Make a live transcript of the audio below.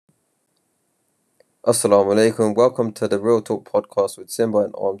Assalamu alaikum. Welcome to the Real Talk podcast with Simba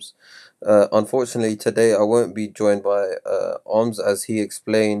and Oms. Unfortunately, today I won't be joined by Oms as he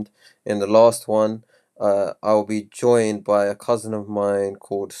explained in the last one. I'll be joined by a cousin of mine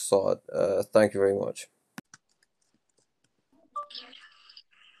called Saad. Thank you very much.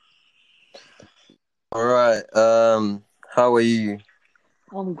 All right. How are you?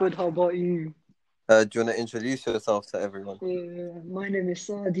 I'm good. How about you? Do you want to introduce yourself to everyone? My name is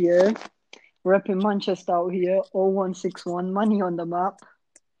Saad here, repping Manchester out here. 0161, money on the map.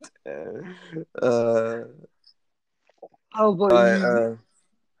 Uh, How about I you?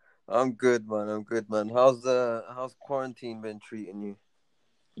 I'm good, man. I'm good, man. How's quarantine been treating you?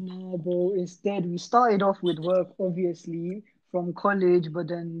 Nah, bro, instead we started off with work, obviously, from college, but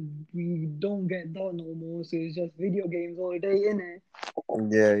then we don't get that no more. So it's just video games all day, innit?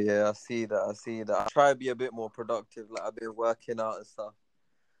 Yeah, yeah, I see that. I see that. I try to be a bit more productive. Like I've been working out and stuff.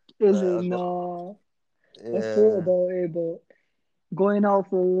 Is Like it? I got, Nah, I thought yeah, about it, but going out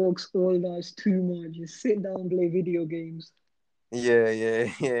for walks all night is too much. Just sit down and play video games.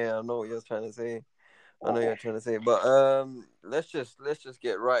 yeah. I know what you're trying to say. I know what you're trying to say. But let's just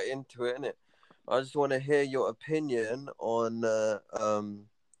get right into it, innit? I just want to hear your opinion on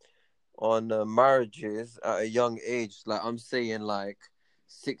marriages at a young age. Like I'm saying, like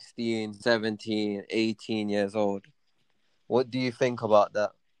 16, 17, 18 years old. What do you think about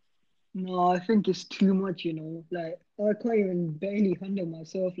that? No, I think it's too much. Like, I can't even barely handle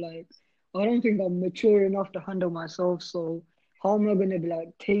myself. Like, I don't think I'm mature enough to handle myself. So, how am I gonna be like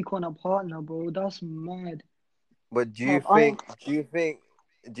take on a partner, bro? That's mad. But Like, I do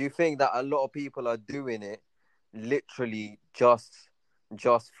you think that a lot of people are doing it literally just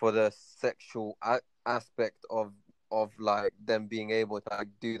for the sexual aspect of like them being able to like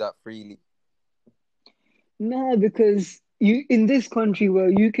do that freely? No, because you in this country where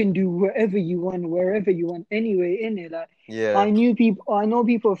you can do wherever you want, wherever you want, anyway, in it. Like Yeah, I know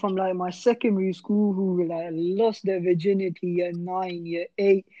people from like my secondary school who like lost their virginity year 9, year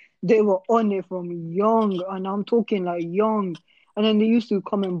 8. They were on it from young, and I'm talking like young. And then they used to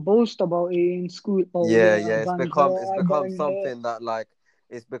come and boast about it in school. Oh yeah, I yeah. It's banged become her, it's I become banged her. something that like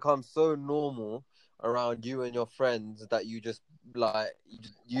it's become so normal around you and your friends that you just like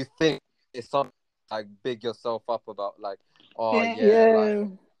you think it's something like big yourself up about like, oh Yeah, yeah, like yeah.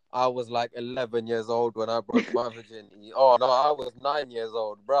 I was like 11 years old when I broke my virginity. Oh no, I was 9 years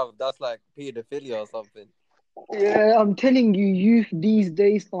old, bro. That's like pedophilia or something. Yeah, I'm telling you, youth these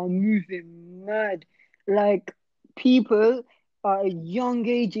days are moving mad. Like people at young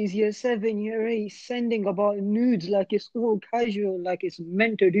ages, year 7, year 8, sending about nudes like it's all casual, like it's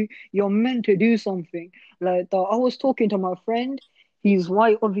meant to do. You're meant to do something. Like I was talking to my friend. He's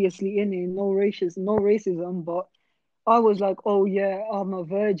white, obviously, in it, no racism. But I was like, oh yeah, I'm a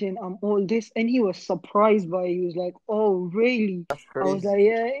virgin, I'm all this, and he was surprised by it. He was like, oh really? That's I was crazy. like,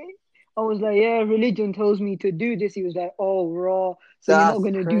 yeah. I was like, yeah, religion tells me to do this. He was like, oh raw, so you're not That's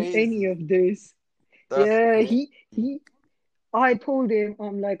gonna do any crazy. of this. That's Yeah, crazy. he I told him,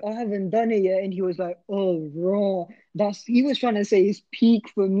 I'm like, I haven't done it yet, and he was like, oh raw. He was trying to say it's peak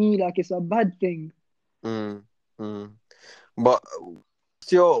for me, like it's a bad thing. Mm, mm. But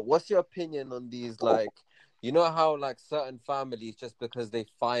what's your opinion on these like you know how like certain families just because they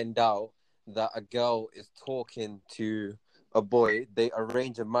find out that a girl is talking to a boy, they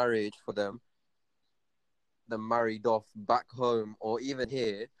arrange a marriage for them married off back home or even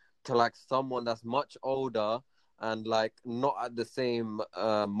here to like someone that's much older and like not at the same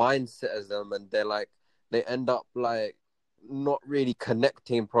mindset as them, and they're like they end up like not really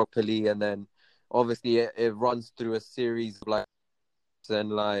connecting properly, and then obviously it runs through a series of like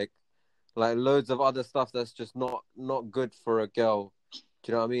and like loads of other stuff that's just not good for a girl.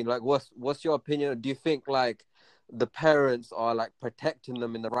 Do you know what I mean? Like what's your opinion? Do you think like the parents are like protecting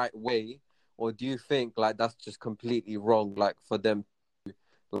them in the right way, or do you think like that's just completely wrong, like for them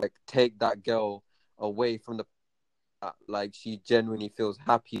like take that girl away from the like she genuinely feels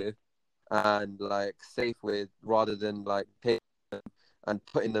happy with and like safe with, rather than like taking and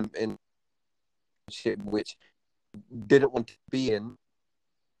putting them in shit which didn't want to be in,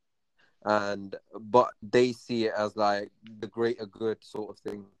 and but they see it as like the greater good sort of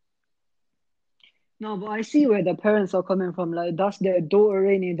thing. No, but I see where the parents are coming from. Like that's their daughter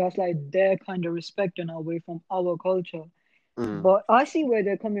in it. That's like their kind of respect and away from our culture. Mm. But I see where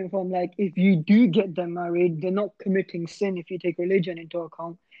they're coming from. Like, if you do get them married, they're not committing sin if you take religion into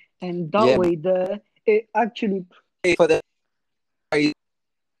account. And that Yeah, way, it actually, for the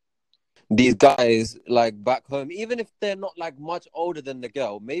these guys like back home, even if they're not like much older than the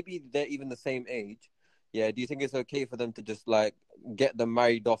girl, maybe they're even the same age. Yeah, do you think it's okay for them to just like get them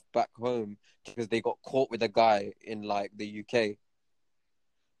married off back home because they got caught with a guy in like the UK?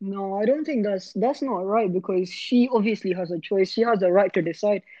 No, I don't think that's not right because she obviously has a choice. She has a right to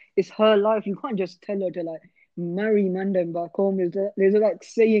decide. It's her life. You can't just tell her to like marry Mandem back home. There's a like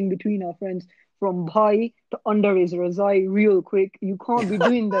saying between our friends from bhai to under is razai real quick. You can't be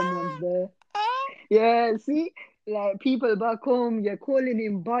doing them ones there. Yeah, see, like people back home, you're calling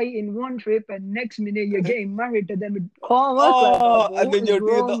him bhai in one trip, and next minute you're getting married to them. It can't work like that, Oh, bro. and What then is you're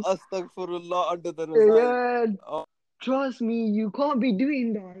doing the wrong? astaghfirullah under the razai. Yeah, Oh, trust me, you can't be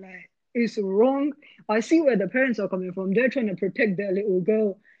doing that. Like, it's wrong. I see where the parents are coming from. They're trying to protect their little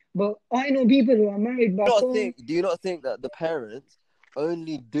girl. But I know people who are married back home. do you not think that the parents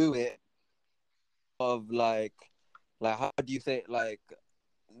only do it of like how do you say it, like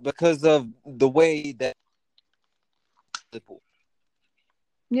because of the way that people.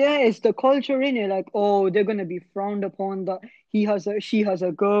 Yeah, it's the culture in it. Like, oh, they're gonna be frowned upon. That she has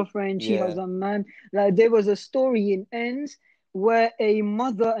a girlfriend, she has Yeah. a man. Like, there was a story in Ends where a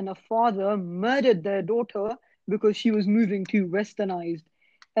mother and a father murdered their daughter because she was moving too westernized,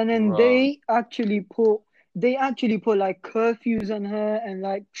 and then Right. they actually put like curfews on her and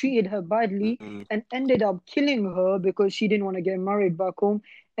like treated her badly Mm, and ended up killing her because she didn't want to get married back home.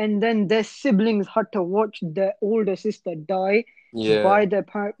 And then their siblings had to watch their older sister die yeah. by their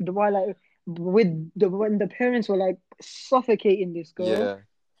par while like with the when the parents were like suffocating this girl, Yeah.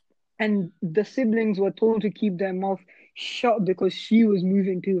 and the siblings were told to keep their mouth shut because she was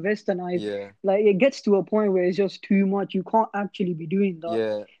moving too westernized. Yeah. Like, it gets to a point where it's just too much. You can't actually be doing that.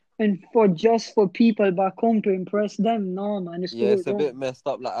 Yeah. And for just for people back home to impress them, no man, it's Yeah. all It's a bit wrong. messed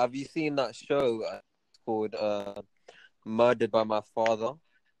up. Like, have you seen that show called Murdered by My Father?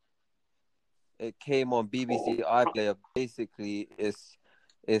 It came on BBC iPlayer. Basically,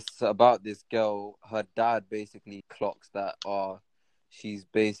 it's about this girl. Her dad basically clocks that she's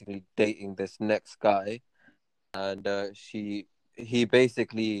basically dating this next guy, and he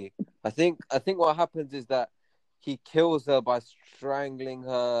basically I think what happens is that he kills her by strangling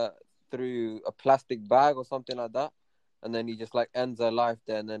her through a plastic bag or something like that, and then he just like ends her life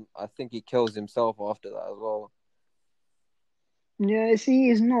there, and then I think he kills himself after that as well. Yeah, see,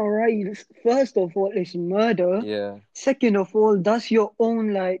 it's not right. First of all, it's murder. Yeah. Second of all, that's your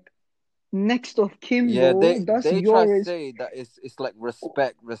own like next of kin, Yeah, bro. they That's they try to yours. say that it's like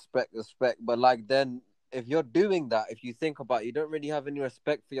respect, respect, respect, but like then if you're doing that, if you think about it, you don't really have any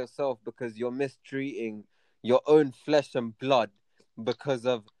respect for yourself because you're mistreating your own flesh and blood because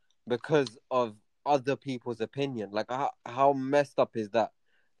of because of other people's opinion. Like how messed up is that?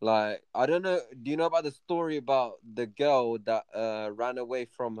 Like I don't know. Do you know about the story about the girl that ran away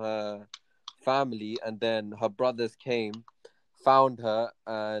from her family and then her brothers came, found her,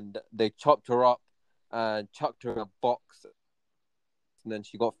 and they chopped her up and chucked her in a box. And then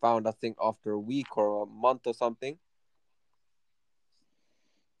she got found, I think, after a week or a month or something.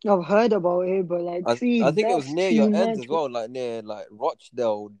 I've heard about it, but like, I see, think it was that's near too your ends much. as well, like near like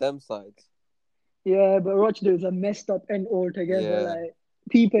Rochdale, them sides. Yeah, but Rochdale is a messed up end altogether. Yeah, Like,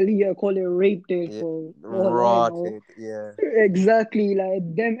 people here call it rape day yeah, for all I know. rotted. Yeah, Exactly,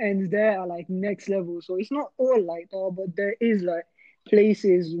 like them ends there are like next level. So it's not all like that, but there is like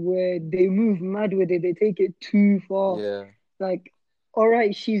places where they move mad with it. They take it too far. yeah, Like, all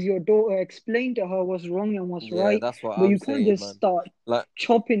right, she's your daughter. Explain to her what's wrong and what's yeah. right, That's what but I'm you can't saying, just man. start Like,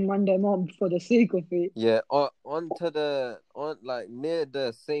 chopping man them up for the sake of it. yeah, on like near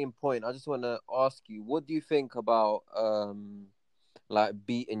the same point. I just want to ask you, what do you think about like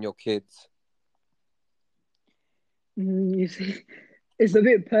beating your kids? You see, it's a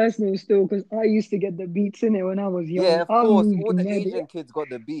bit personal still because I used to get the beats in it when I was Yeah, young. of I course. moved All the mad. Asian kids got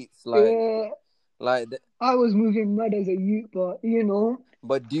the beats, Yeah, like. I was moving mad as a youth, but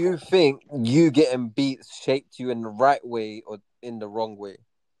But do you think you getting beat shaped you in the right way or in the wrong way?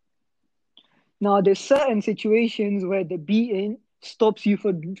 now there's certain situations where the beating stops you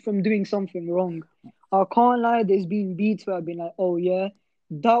from doing something wrong. I can't lie, there's been beats where I've been like, oh yeah,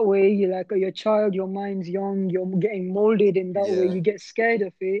 that way you're like your child, your mind's young, you're getting molded in that way, Yeah, you get scared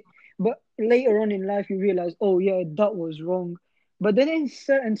of it. But later on in life you realize, oh yeah, that was wrong. But then in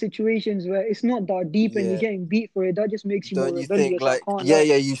certain situations where it's not that deep and you're yeah. getting beat for it, that just makes you more Don't you think rebellious. I like can't yeah, lie.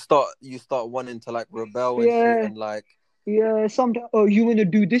 yeah, you start wanting to like rebel and shit Yeah, and like yeah, sometimes, oh, you want to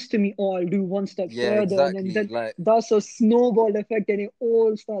do this to me, or I'll do one step yeah, further, and exactly. then Like that's a snowball effect, and it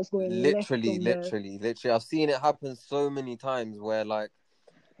all starts going left from there. literally. I've seen it happen so many times where like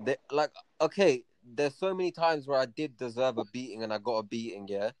okay, there's so many times where I did deserve a beating and I got a beating,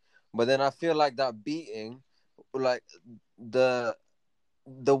 yeah. But then I feel like that beating, like the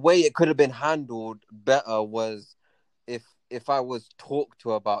the way it could have been handled better was if I was talked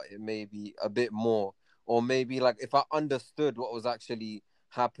to about it maybe a bit more, or maybe like if I understood what was actually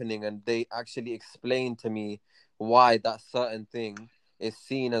happening and they actually explained to me why that certain thing is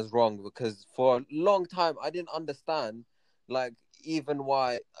seen as wrong. Because for a long time I didn't understand, like, even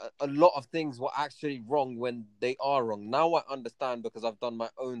why a lot of things were actually wrong when they are wrong. Now I understand because I've done my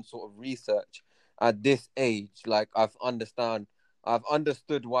own sort of research at this age. Like, I've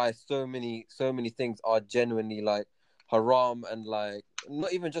understood why so many things are genuinely like haram, and like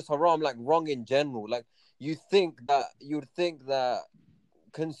not even just haram, like wrong in general. Like, you'd think that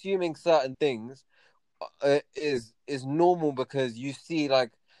consuming certain things is normal because you see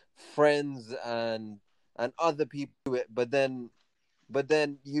like friends and other people do it, but then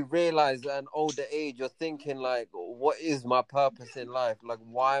you realize at an older age you're thinking like, what is my purpose in life? Like,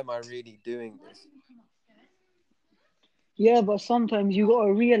 why am I really doing this? Yeah, but sometimes you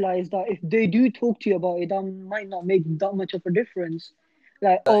gotta realize that if they do talk to you about it, that might not make that much of a difference.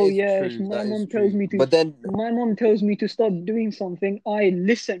 Like, That oh is yeah, if true. That is true. But then, my mom tells me to stop doing something, I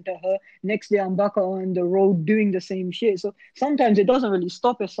listen to her. Next day I'm back on the road doing the same shit. So sometimes it doesn't really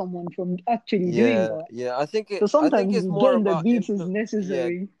stop someone from actually doing yeah, that. yeah. So I think sometimes it's more getting the about beats is yeah.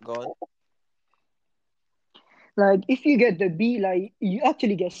 necessary. Gone. Like if you get the beat, like you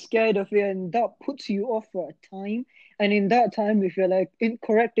actually get scared of it, and that puts you off for a time. And in that time, if you're like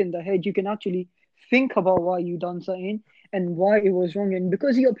incorrect in the head, you can actually think about why you done something and why it was wrong. And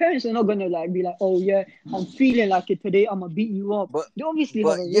because your parents are not gonna like be like, oh yeah, I'm feeling like it today, I'm gonna beat you up. But They obviously have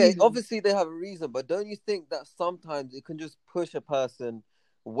but a yeah, reason. obviously they have a reason. But don't you think that sometimes it can just push a person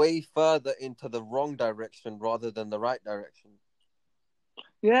way further into the wrong direction rather than the right direction?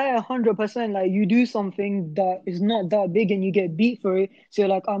 Yeah, 100%. Like you do something that is not that big and you get beat for it. So you're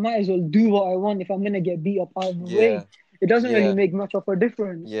like, I might as well do what I want if I'm gonna get beat up either way. Yeah, It doesn't really yeah, make much of a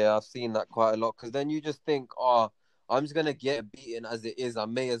difference. yeah. I've seen that quite a lot. Because then you just think, oh, I'm just gonna get beaten as it is. I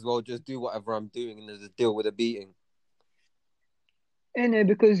may as well just do whatever I'm doing and just deal with a beating. In it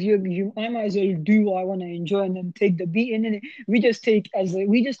because you I might as well do what I want to enjoy and then take the beating in it. We just take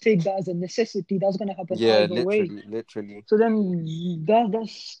that as a necessity. That's gonna happen Yeah, either way. literally, literally. So then that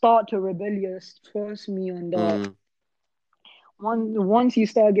start to rebellious. Trust me on that. Mm, Once you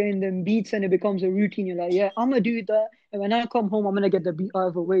start getting them beats and it becomes a routine, you're like, yeah, I'm gonna do that. And when I come home, I'm gonna get the beat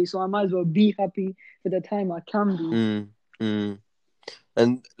either way. So I might as well be happy for the time I can be. mm, mm.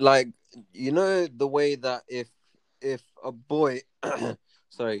 And like, the way that if a boy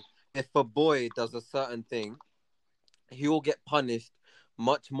sorry, if a boy does a certain thing, he will get punished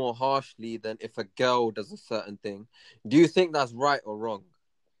much more harshly than if a girl does a certain thing. Do you think that's right or wrong?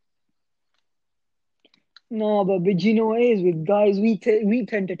 No, but you know what it is with guys, we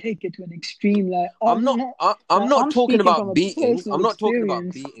tend to take it to an extreme. I'm not I'm talking speaking from about a beatings. personal I'm not talking about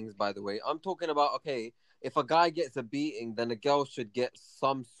experience. beatings, by the way. I'm talking about, okay, if a guy gets a beating, then a girl should get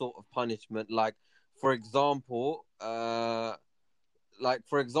some sort of punishment. For example,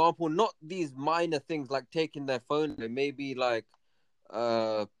 not these minor things like taking their phone away, maybe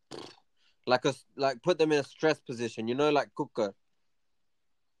uh like put them in a stress position, like cooker.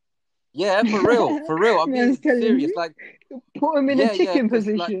 Yeah, for real. I'm Man's being telling serious. you, Like, put him in a yeah, chicken because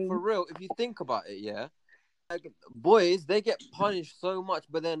like for position. real, if you think about it, yeah, like boys, they get punished so much,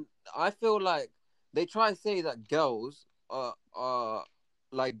 but then I feel like they try and say that girls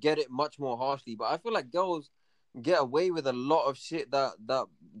like get it much more harshly, but I feel like girls get away with a lot of shit that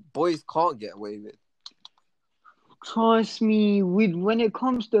boys can't get away with. Trust me, with when it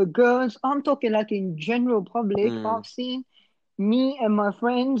comes to girls, I'm talking like in general public. Mm, I've seen me and my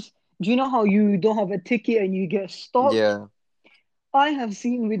friends. Do you know how you don't have a ticket and you get stopped? yeah, I have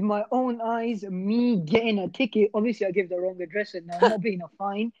seen with my own eyes me getting a ticket. Obviously, I gave the wrong address and I'm not paying a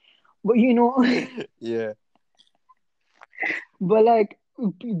fine. But yeah. but like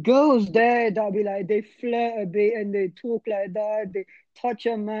girls there that be like they flirt a bit and they talk like that, they touch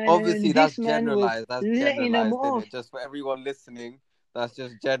a man, Obviously, and that's this man was generalized. That's letting them generalized in off. it. Just for everyone listening, that's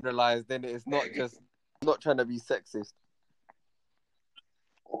just generalized in it. It's not just. I'm not trying to be sexist.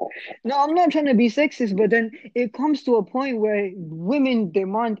 No, I'm not trying to be sexist, but then it comes to a point where women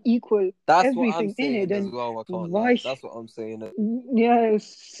demand equal That's what I'm everything in it. saying as And well. I can't lie. why? That's what I'm saying. Yeah,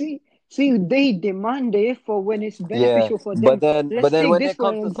 see, they demand it for when it's Yeah, beneficial for but them. then, but Let's then take when this it for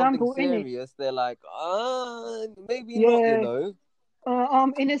comes an to something example in it. serious, they're like, maybe not. Yeah,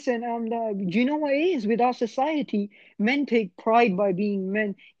 I'm innocent. Do you know what it is with our society? Men take pride by being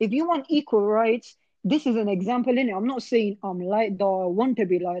men. If you want equal rights, this is an example in it. I'm not saying I'm like that or want to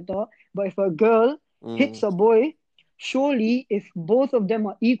be like that, but if a girl hits Mm, a boy, Surely, if both of them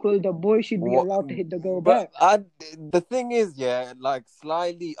are equal, the boy should be What? allowed to hit the girl But back. the thing is, yeah, like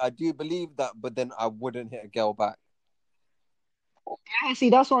slightly, I do believe that, but then I wouldn't hit a girl back. Yeah, see,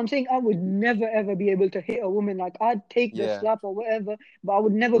 that's what I'm saying. I would never ever be able to hit a woman. Like I'd take the Yeah, slap or whatever, but I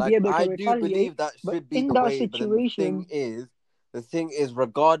would never be like able to I do retaliate. believe that But should be in the that way. But then situation, the thing is,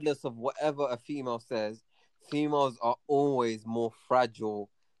 regardless of whatever a female says, females are always more fragile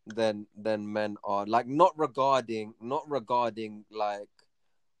than men are. Like not regarding like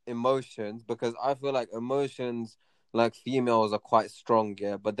emotions, because I feel like emotions, like females are quite strong,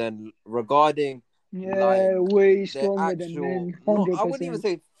 yeah. But then regarding like yeah, way their stronger than actual, men, not, I wouldn't even 100%.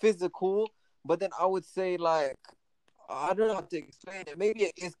 say physical, but then I would say like, I don't know how to explain it. Maybe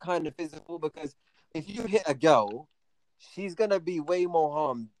it is kind of physical, because if you hit a girl, she's gonna be way more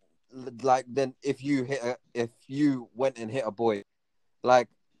harmed like than if you went and hit a boy. Like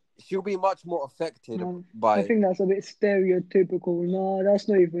she'll be much more affected I by it. think that's a bit stereotypical. No, that's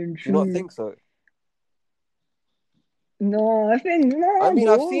not even Do you not true. think so? No, I think I no, mean,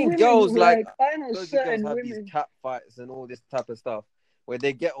 I've bro. seen Women girls like like I know loads of girls certain have these women. cat fights and all this type of stuff where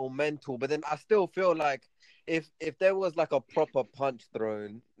they get all mental, but then I still feel like if there was like a proper punch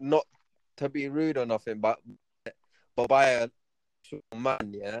thrown, not to be rude or nothing, but by a actual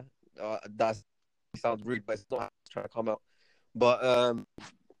man, yeah, that sounds rude, but it's not how it's trying to come out. But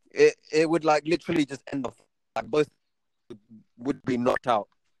it would like literally just end off, like both would be knocked out.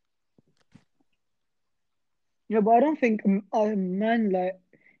 Yeah, but I don't think a man like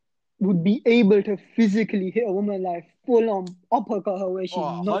would be able to physically hit a woman like full on uppercut her where she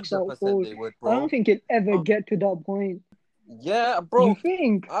Oh, knocks out 100% cold. they would, I don't bro. think it'll ever Um, get to that point. yeah, You bro.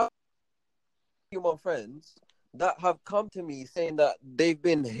 think? I my friends that have come to me saying that they've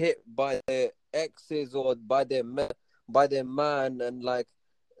been hit by their exes or by their man, and like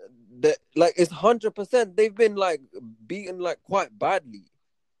like it's 100%, they've been like beaten like quite badly.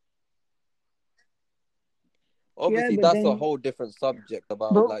 Yeah, Obviously but that's a then, whole different subject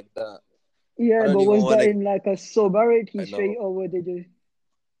about but like that. I yeah, don't but even was want that to in like a sobriety right now. straight or were they just?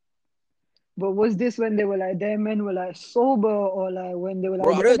 But was this when they were like their men were like sober or like when they were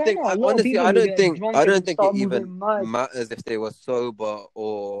Bro, like because I know a lot of people who get drunk I don't and think it start even moving mad. matters if they were sober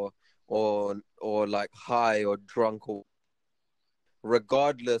or like high or drunk, or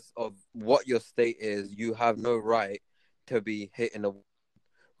regardless of what your state is, you have no right to be hitting a,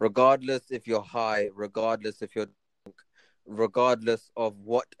 regardless if you're high, regardless if you're drunk, regardless of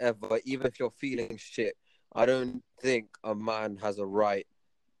whatever, even if you're feeling shit. I don't think a man has a right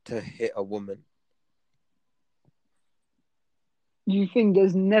to hit a woman. You think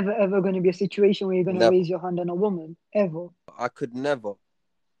there's never ever going to be a situation where you're going to Never. raise your hand on a woman ever? I could never.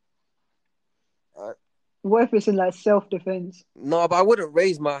 I, What if it's in like self-defense? no, but I wouldn't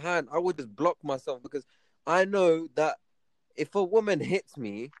raise my hand. I would just block myself, because I know that if a woman hits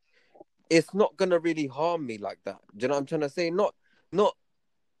me, it's not gonna really harm me like that. Do you know what I'm trying to say? Not not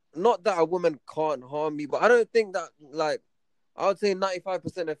that a woman can't harm me, but I don't think that, like, I would say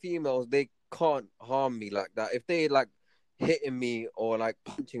 95% of females, they can't harm me like that. If they like hitting me or like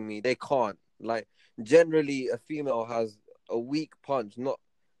punching me, they can't. Like generally a female has a weak punch. Not,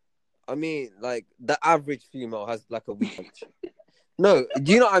 I mean, like the average female has like a weak punch. No,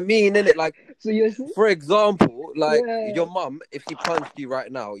 do you know what I mean? In it, like, So you're for example, like yeah. your mum, if she punched you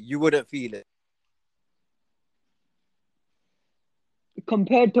right now, you wouldn't feel it.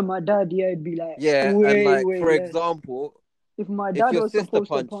 Compared to my dad, yeah, it'd be like Yeah, and way, like way for less. example, If my if dad your was sister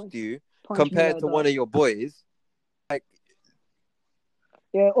supposed to punched you punch me compared like to that, one of your boys, like,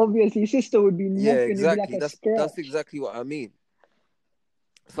 yeah, obviously sister would be yeah, nothing. It'd be like exactly. a That's scratch. exactly what I mean.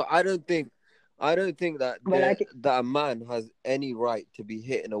 So I don't think that But like, that a man has any right to be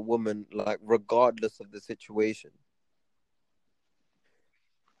hitting a woman, like regardless of the situation.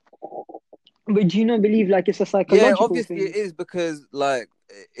 but do you not believe like it's a Yeah, psychological obviously it thing? is, because like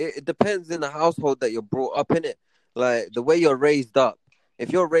it depends in the household that you're brought up in, it. Like the way you're raised up.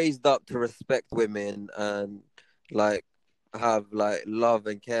 If you're raised up to respect women and like have like love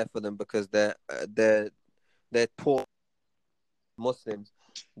and care for them, because they're taught Muslims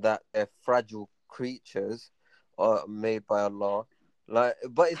that they're fragile creatures made by Allah. Like,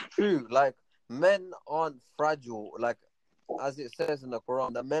 but it's true. Like men aren't fragile. Like as it says in the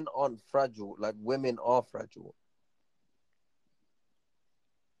Quran, that men aren't fragile. Like women are fragile.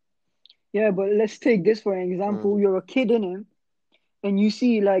 Yeah, but let's take this for an Mm. example. You're a kid in him, and you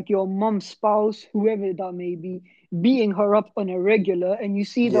see like your mom's spouse, whoever that may be, beating her up on a regular, and you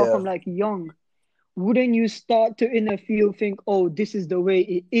see that Yeah. from like young. wouldn't you start to in a feel think, oh, this is the way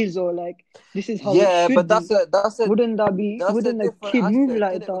it is, or like this is how it Yeah, should but be? that's a Wouldn't a different kid move aspect,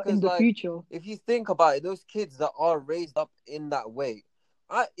 like innit? that in Because the like, future? if you think about it, those kids that are raised up in that way,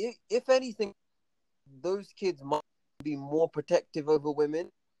 if anything, those kids might be more protective over women,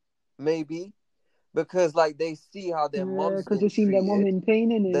 maybe, because like they see how their Yeah, mom's because they getting seen their mom treated, in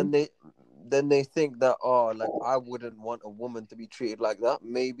pain in it. then they then they think that, oh, like I wouldn't want a woman to be treated like that.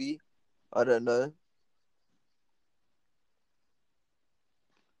 Maybe, I don't know.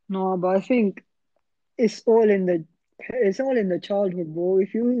 No, but I think it's all in the it's all in the childhood, bro.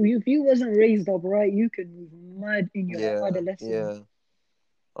 If you wasn't raised up right, you could move mad in your like Yeah, adolescence.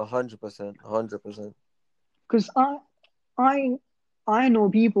 yeah, 100%, 100%. Because I I know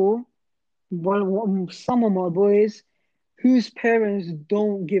people, well, some of my boys whose parents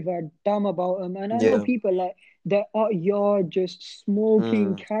don't give a damn about them, and I know Yeah. people like that are yard just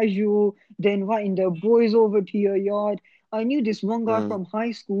smoking Mm, casual, then inviting their boys over to your yard. I knew this one guy mm, from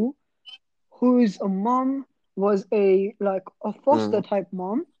high school whose mom was a like a foster mm, type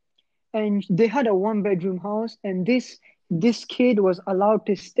mom, and they had a one bedroom house, and this kid was allowed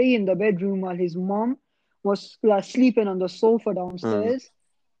to stay in the bedroom while his mom was like sleeping on the sofa mm, downstairs,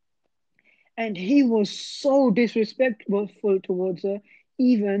 and he was so disrespectful towards her,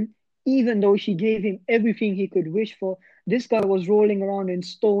 even even though she gave him everything he could wish for. This guy was rolling around in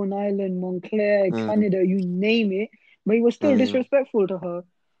Stone Island, Montclair, mm, Canada, you name it, but he was still mm. disrespectful to her.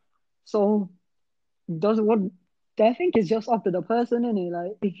 So does what I think it's just up to the person, innit?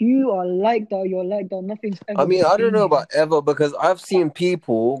 Like if you are like that, you're like that. Nothing's I ever mean, gonna I don't change know you. about ever, because I've seen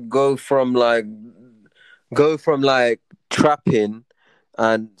people go from like trapping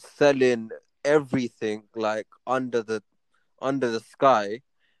and selling everything like under the sky,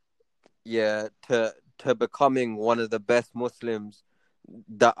 yeah, to becoming one of the best Muslims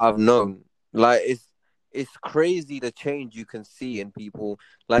that I've known. Like it's crazy the change you can see in people.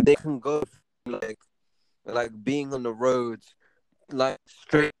 Like they can go from like being on the roads, like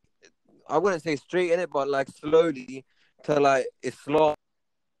straight, I wouldn't say straight in it, but like slowly to like Islam.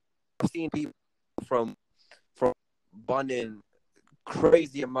 I've seen people from bunning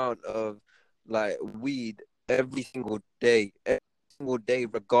crazy amount of like weed every single day,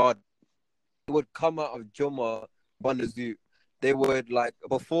 regard. They would come out of Juma Banazu. They would like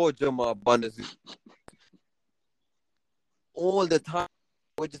before Juma Banazu all the time.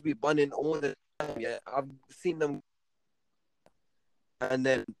 They would just be bunning all the time. Yeah, I've seen them, and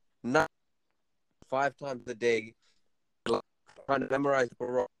then now 5 times a day, like, trying to memorize the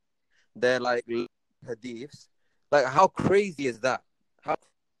Quran. They're like hadiths. Like, how crazy is that? How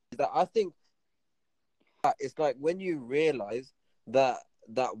crazy is that? I think that it's like when you realize that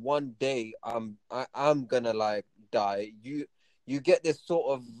one day I'm gonna like die. You get this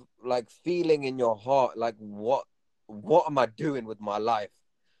sort of like feeling in your heart, like what am I doing with my life?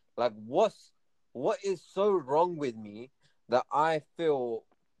 Like what is so wrong with me that I feel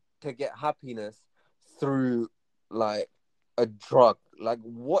to get happiness through like a drug? Like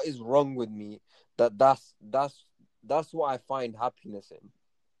what is wrong with me that's what I find happiness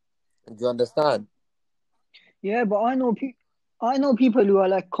in. Do you understand? Yeah, but I know people who are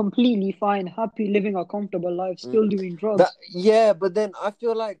like completely fine, happy, living a comfortable life, Mm. still doing That drugs. yeah, but then I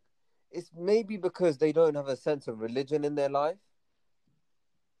feel like it's maybe because they don't have a sense of religion in their life.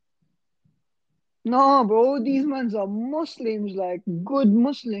 No, bro, these men are Muslims, like good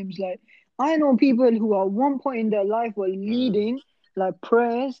Muslims. Like I know people who at one point in their life were Mm. leading like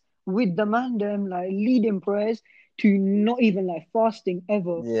prayers with the man them, like leading prayers to not even like fasting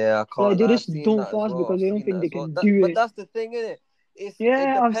ever. Yeah, I Like can't they lie. I've just seen don't that as fast well. because I've they don't seen think that they as well. can That, do but it. that's the thing, isn't it? It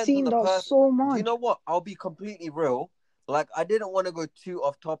Yeah, I've depends on seen the that person. so Do you know much. what? I'll be completely real. Like I didn't want to go too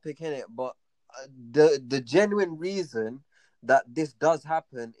off topic in it, but the genuine reason that this does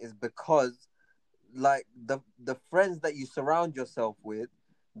happen is because like the friends that you surround yourself with,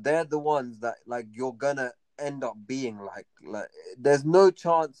 they're the ones that like you're gonna end up being like there's no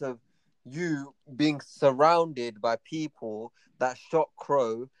chance of you being surrounded by people that shot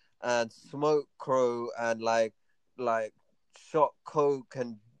crow and smoke crow and like shot coke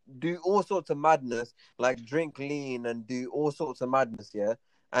and do all sorts of madness, like drink lean and do all sorts of madness, yeah,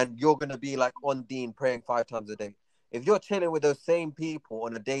 and you're gonna be like on Dean praying 5 times a day. If you're chilling with those same people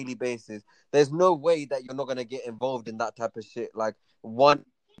on a daily basis, there's no way that you're not gonna get involved in that type of shit. Like one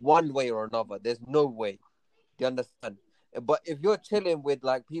way or another. There's no way. Do you understand? But if you're chilling with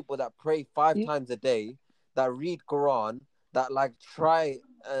like people that pray five You, times a day, that read Quran, that like try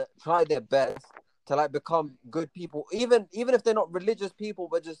their best to like become good people, even if they're not religious people,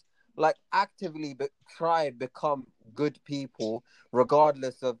 but just like actively try become good people,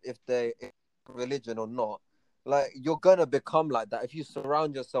 regardless of if they religion or not, like you're gonna become like that if you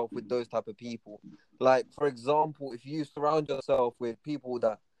surround yourself with those type of people. Like for example, if you surround yourself with people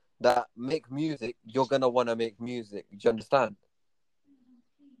that make music, you're gonna want to make music. Do you understand?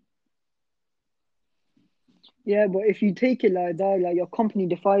 Yeah, but if you take it like that, like your company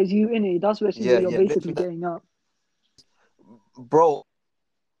defies you in it, that's basically Yeah, what you're yeah, basically literally that, getting at. bro.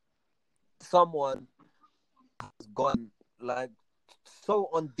 Someone has gone like so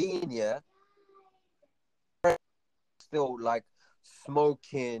on Dean, yeah, still like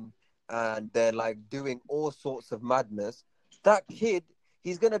smoking, and they're like doing all sorts of madness. That kid,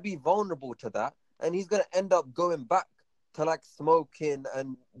 he's gonna be vulnerable to that, and he's gonna end up going back to like smoking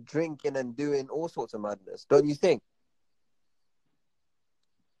and drinking and doing all sorts of madness. Don't you think?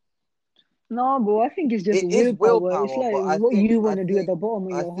 No, bro, I think it's just It is willpower. It's willpower, like but what you want to do at the bottom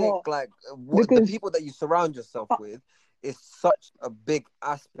of I your think heart. like what the Because people that you surround yourself uh, with is such a big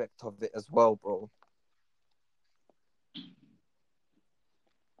aspect of it as well, bro.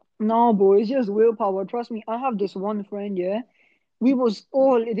 no, bro, it's just willpower. Trust me, I have this one friend, yeah. We was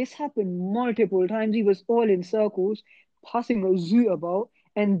all this happened multiple times. We was all in circles, passing a zoo about,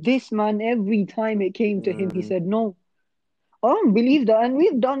 and this man, every time it came to him, he Mm, said, "No, I don't believe that." And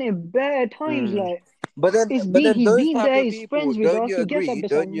we've done it bare times. mm. Like But then he's those been type there, of he's people, friends with us. He gets up to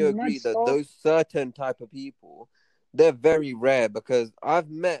don't you some mad agree that stuff. those certain type of people, they're very rare? Because I've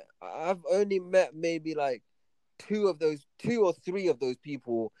only met maybe like two or three of those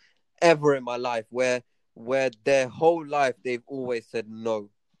people ever in my life where their whole life they've always said no.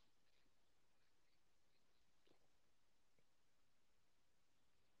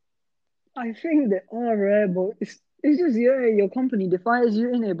 I think they are rare, but it's just yeah, your company defies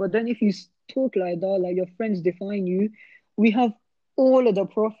you in it. But then if you talk like that, like your friends define you, we have all of the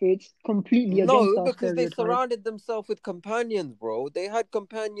prophets completely against No, our because they stereotype. surrounded themselves with companions, bro. They had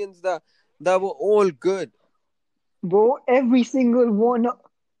companions that were all good. Bro, every single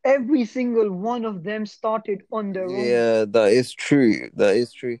one of them started on their own. Yeah, that is true. That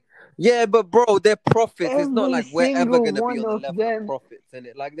is true. Yeah, but bro, they're prophets. It's not Every like we're ever single gonna be one on the of level of them. prophets, and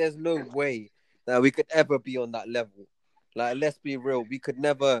it like there's no way that we could ever be on that level. Like, let's be real, we could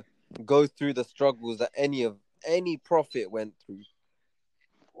never go through the struggles that any prophet went through.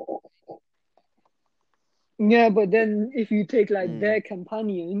 Yeah, but then if you take like Mm. their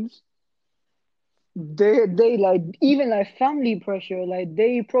companions, they like even like family pressure, like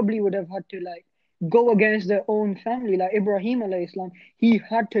they probably would have had to like go against their own family. Like Ibrahim alayhi salam, he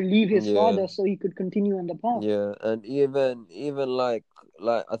had to leave his Yeah, father so he could continue on the path. yeah, and even like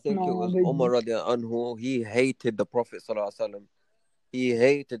I think it No, was but Umar radiallahu anhu. He hated the Prophet sallallahu alaihi wasallam. He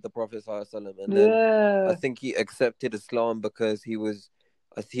hated the Prophet ﷺ, and then I yeah, think he accepted Islam because he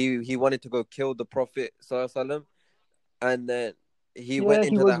wanted to go kill the Prophet ﷺ, and then he went yeah, he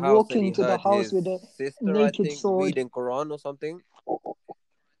into the was house and he walking to the heard house his with a sister, I naked think, sword. reading Quran or something.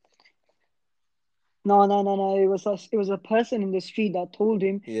 No, no, no, no. It was a person in the street that told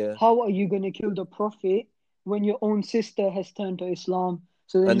him, Yeah, "How are you gonna kill the prophet when your own sister has turned to Islam?"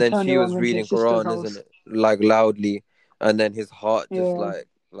 So then and he then turned she around and was went to reading his sister's Quran, isn't house. it? Like loudly, and then his heart just Yeah,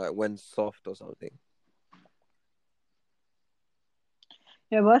 like went soft or something.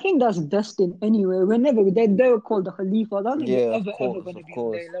 yeah, but I think that's destined anyway. Whenever they were called the Khalifa, I don't think Yeah, they're of ever course, gonna of be on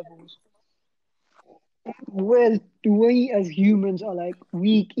course. their levels. Well, we as humans are like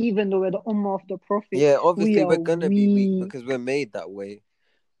weak, even though we're the Ummah of the Prophet. Yeah, We obviously are we're gonna be weak weak. because we're made that way.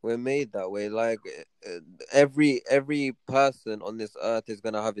 We're made that way. Like every person on this earth is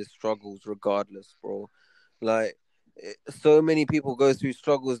gonna have his struggles, regardless, bro. Like so many people go through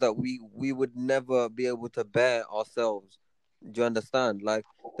struggles that we would never be able to bear ourselves. Do you understand? Like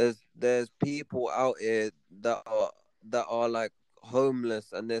there's people out here that are like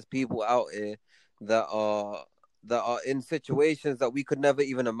homeless, and there's people out here that are that are in situations that we could never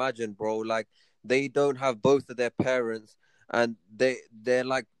even imagine, bro. Like they don't have both of their parents, and they're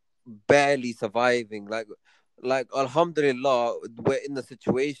like barely surviving. Like Alhamdulillah, we're in the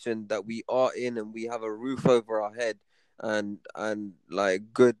situation that we are in, and we have a roof over our head, and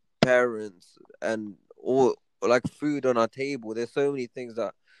like good parents, and all like food on our table. There's so many things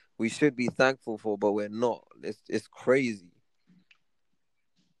that we should be thankful for, but we're not. It's crazy.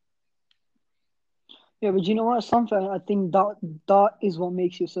 Yeah, but you know what? Sometimes I think that is what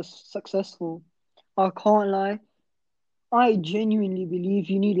makes you so successful. I can't lie. I genuinely believe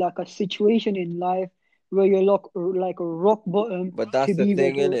you need like a situation in life where you're like a rock bottom But that's to the be able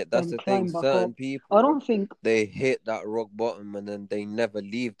thing, to innit? That's the thing. climb back up. Certain I people, don't think they hit that rock bottom and then they never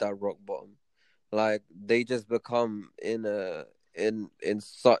leave that rock bottom. Like they just become in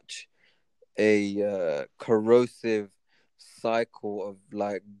such a corrosive cycle of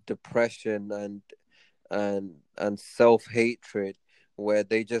like depression and self-hatred, where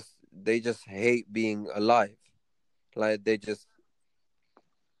they just hate being alive. Like they just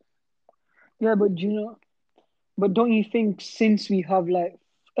Yeah, but but don't you think since we have like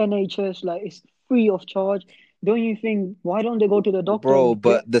NHS, like it's free of charge, don't you think why don't they go to the doctor Bro, and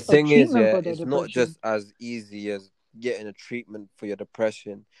but get the a thing is, treatment yeah, for their it's not depression? just as easy as getting a treatment for your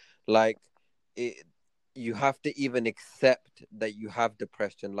depression. Like it, you have to even accept that you have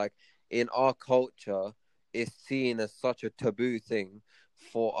depression. Like in our culture, it's seen as such a taboo thing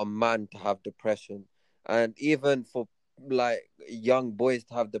for a man to have depression, and even for like young boys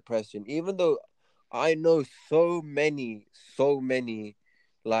to have depression. Even though I know so many,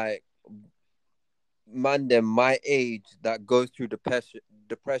 like man them my age that goes through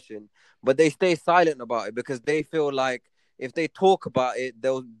depression, but they stay silent about it because they feel like if they talk about it,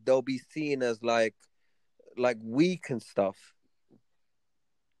 they'll be seen as like weak and stuff.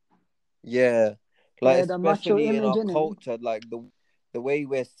 Yeah, like Yeah, the macho especially in image our in it. culture, like the way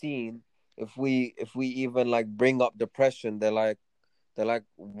we're seen, if we even like bring up depression, they're like,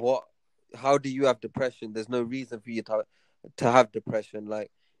 what? How do you have depression? There's no reason for you to have depression.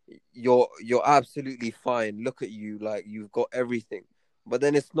 Like you're absolutely fine. Look at you, like you've got everything. But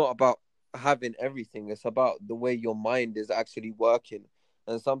then it's not about having everything. It's about the way your mind is actually working.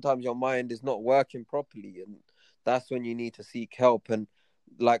 And sometimes your mind is not working properly, and that's when you need to seek help. And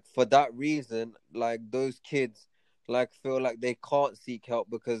like for that reason, like those kids like feel like they can't seek help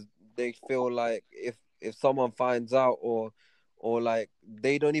because they feel like if someone finds out, or like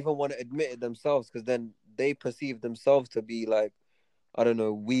they don't even want to admit it themselves because then they perceive themselves to be like, I don't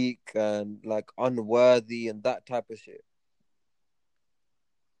know, weak and like unworthy and that type of shit.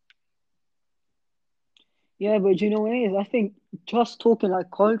 Yeah, but you know what it is? I think just talking like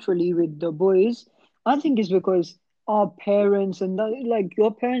culturally with the boys, I think it's because our parents and that, like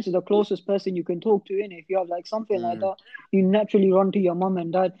your parents are the closest person you can talk to. And if you have like something like Mm, that, you naturally run to your mom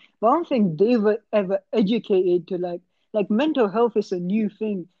and dad. But I don't think they were ever educated to like mental health is a new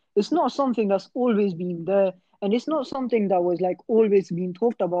thing. It's not something that's always been there. And it's not something that was like always being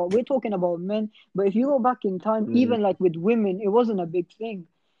talked about. We're talking about men, but if you go back in time, even mm. like with women, it wasn't a big thing.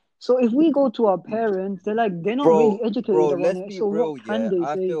 So if we go to our parents, they're not Bro, really educated bro, on let's it. be So what real, can yeah. they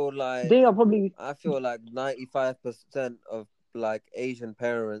I say? feel like They are probably I feel like 95% of like Asian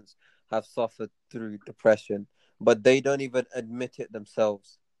parents have suffered through depression, but they don't even admit it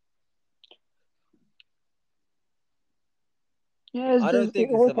themselves. yeah. It's I don't just it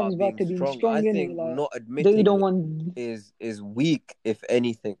think it's all comes about back being to being strong. I strong in it. think Like not they admitting don't it want. is weak, if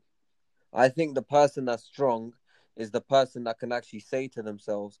anything. I think the person that's strong is the person that can actually say to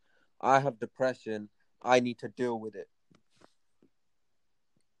themselves, I have depression, I need to deal with it.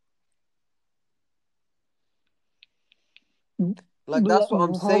 Like Like, that's what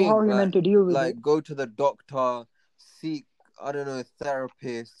I'm how saying. are you Like meant to deal with it? like go to the doctor, seek, I don't know,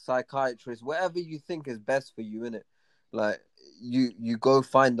 therapist, psychiatrist, whatever you think is best for you, innit? Like you go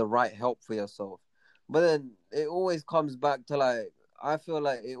find the right help for yourself. But then it always comes back to like, I feel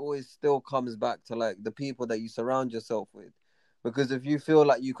like it always still comes back to like the people that you surround yourself with. Because if you feel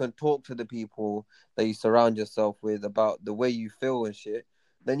like you can talk to the people that you surround yourself with about the way you feel and shit,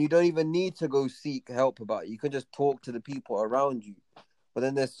 then you don't even need to go seek help about it. You can just talk to the people around you. But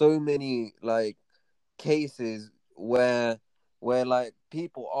then there's so many like cases where like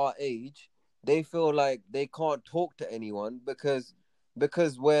people our age, they feel like they can't talk to anyone because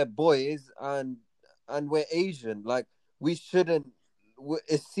we're boys and we're Asian. Like we shouldn't.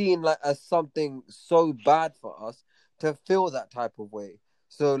 It's seen like as something so bad for us to feel that type of way.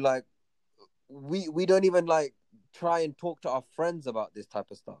 So like we don't even like try and talk to our friends about this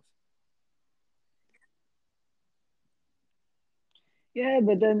type of stuff. Yeah,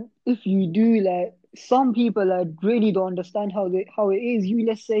 but then if you do like some people like really don't understand how it is. You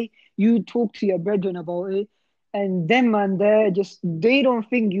let's say you talk to your brethren about it, and them and they just they don't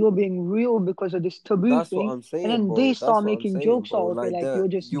think you're being real because of this taboo That's what thing, I'm and saying, then they bro. That's start what I'm making saying, jokes bro. out of it, Like like you're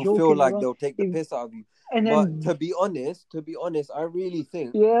just you feel joking like around. they'll take the If piss out of you. and But then to be honest, I really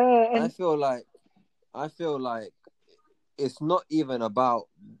think yeah, I and feel like I feel like it's not even about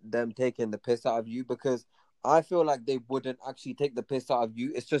them taking the piss out of you, because I feel like they wouldn't actually take the piss out of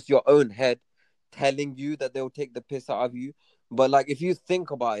you. It's just your own head telling you that they'll take the piss out of you. But like if you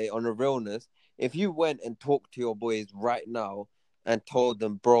think about it on a realness, if you went and talked to your boys right now and told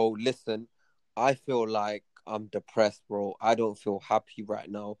them, bro, listen, I feel like I'm depressed, bro. I don't feel happy right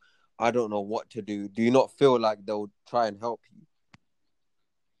now. I don't know what to do. Do you not feel like they'll try and help you?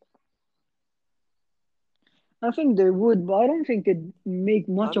 I think they would, but I don't think it'd make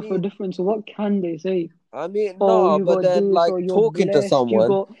I much of a mean, difference. What can they say? Oh, no, you but got then this, like or you're talking to blessed,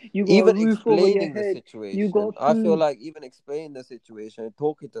 someone, you got a even roof over your explaining the head, you situation, got I feel food. like even explaining the situation,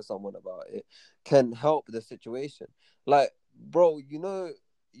 talking to someone about it can help the situation. Like, bro,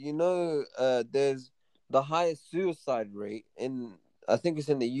 there's the highest suicide rate in, I think it's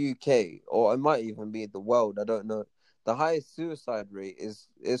in the UK, or it might even be the world, I don't know. The highest suicide rate is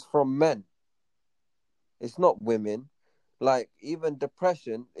from men. It's not women. Like even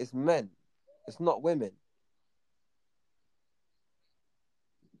depression is men. It's not women.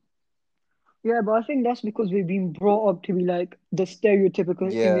 Yeah, but I think that's because we've been brought up to be like the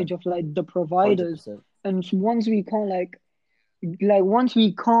stereotypical Yeah, image of like the hundred providers. percent. And once we can't like once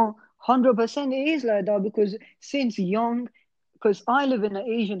we can't 100% it is like that because since young, because I live in an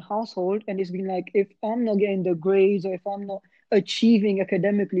Asian household and it's been like if I'm not getting the grades or if I'm not achieving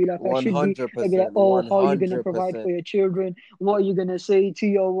academically like I One should be, hundred they'll be like, percent. oh, One how are you gonna hundred provide for percent. your children? What are you gonna say to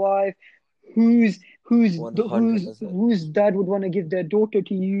your wife? Whose 100%. whose dad would want to give their daughter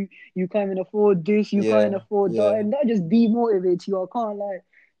to you? You can't even afford this, you can't Yeah, afford that, yeah, and that just demotivates you. I can't lie.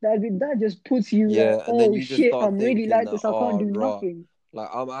 That just puts you like, yeah. And then oh you just shit, start I'm really thinking like that, this. I can't oh, do raw, nothing. like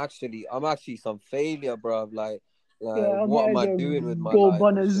I'm actually some failure, bruv. Like, Yeah, I what might am as I well doing with my go life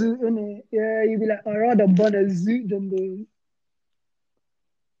bun and a shit? zoot, innit? Yeah, you'd be like, I'd rather bun a zoot than this.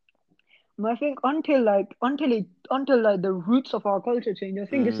 But I think until like the roots of our culture change, I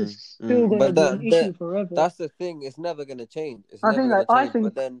think this is still gonna But be an issue forever. that's the thing. It's never gonna change. It's I never think gonna like I change.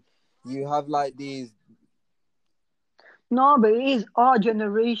 But think then you have like these. no, but it is our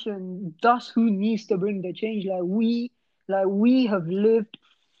generation. That's who needs to bring the change. Like we have lived,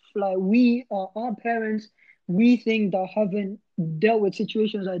 like we are our parents. We think that haven't dealt with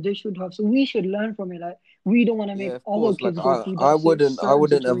situations like they should have, so we should learn from it. Like we don't want to Yeah, make of our course. Like kids go through I that wouldn't I certain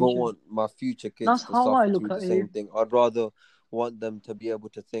wouldn't ever situation. want my future kids That's to how I suffer look through at the it. same thing. I'd rather want them to be able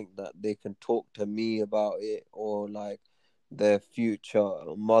to think that they can talk to me about it, or like their future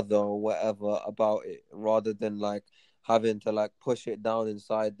mother or whatever about it, rather than like having to like push it down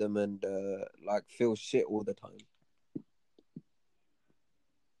inside them and like feel shit all the time.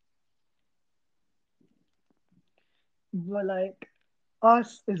 But like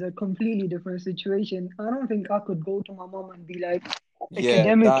us is a completely different situation. I don't think I could go to my mom and be like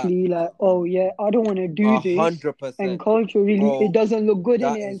Yeah, that academically like, oh yeah, I don't want to do a this, hundred and percent, culturally it bro. doesn't look good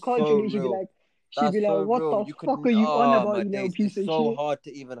in That it, is and so culturally real. she'd That's be like, so what real. the You could, fuck are you on oh about, my you little days. piece It's of so shit? hard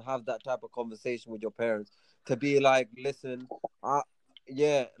to even have that type of conversation with your parents. To be like, listen, I,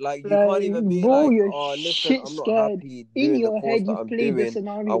 yeah, like you can't Like, even be bro, like, you're oh, listen, shit I'm not scared. happy In doing the your course head, that you've I'm played the doing. I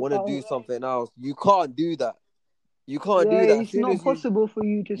scenario want to do out. something else. You can't do that. You can't Yeah, do that. As it's soon not as you, possible for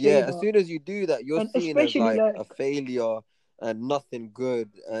you to say yeah, as that. soon as you do that, you're And seen as especially like like a failure and nothing good.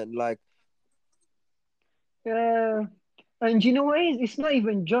 And like, uh and you know what it is? It's not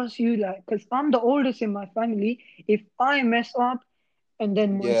even just you, like, because I'm the oldest in my family. If I mess up and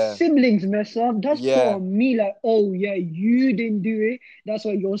then my yeah, siblings mess up, that's put yeah, on me like, oh yeah, you didn't do it. That's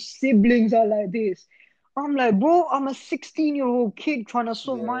why your siblings are like this. I'm like, bro, I'm a 16-year-old kid trying to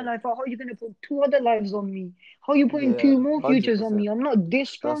sort my yeah, life out. How are you gonna put two other lives on me? How are you putting yeah, two more hundred futures on me? percent. I'm not this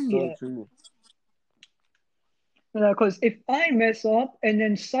That's strong so yet. true. Because if I mess up and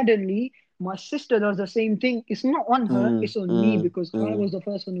then suddenly my sister does the same thing, it's not on her, Mm, it's on me mm, because I mm. was the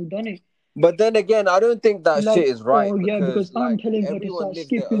first one who done it. But then again, I don't think that shit Like, is right oh yeah, because because I'm like telling her to everyone start lives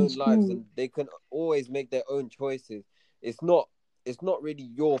their skipping own lives school. and they can always make their own choices. It's not it's not really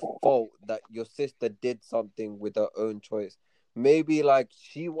your fault that your sister did something with her own choice. Maybe like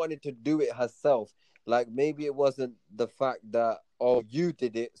she wanted to do it herself. Like maybe it wasn't the fact that oh you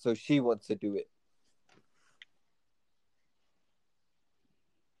did it so she wants to do it.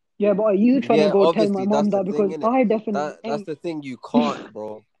 Yeah, but are you trying to Yeah, go tell my obviously that's mom the that? thing Because in it. I definitely That's ain't. the thing you can't,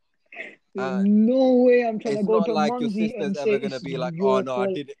 bro. There's Uh no way I'm trying to it's go not to like your Mumsy sister's and say ever gonna it's be like, "Oh your no, I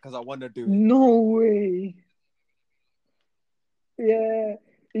fault. did it because I want to do it." No way. Yeah,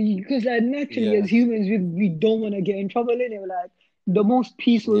 because like naturally Yeah. as humans we don't want to get in trouble in it. Like the most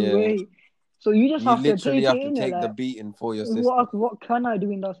peaceful Yeah, way. So you just you have to literally take it have to in it. take the Like beating for your sister. what can I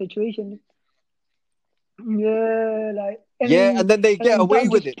do in that situation? Yeah, like Yeah, and then they and get then away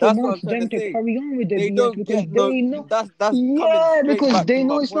that with just it. That's what I'm promotes trying to them to say. carry on with the They BS don't because get no. they know, That's coming yeah, straight because back to they my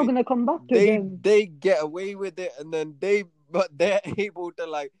know it's not point. gonna come back to They them. they get away with it, and then but they're able to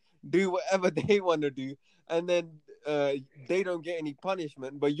like do whatever they want to do, and then they don't get any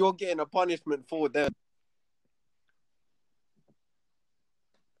punishment, but you're getting a punishment for them.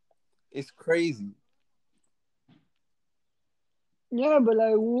 It's crazy. Yeah, but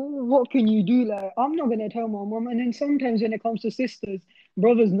like, what can you do? Like, I'm not gonna tell my mom. And then sometimes when it comes to sisters,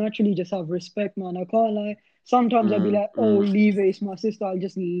 brothers naturally just have respect, man. I can't lie. Sometimes I'll be like, oh, mm, leave it, it's my sister, I'll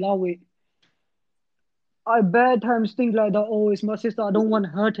just love it. I bad times think like that, oh, it's my sister, I don't want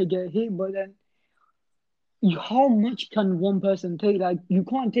her to get hit, but then how much can one person take? Like, you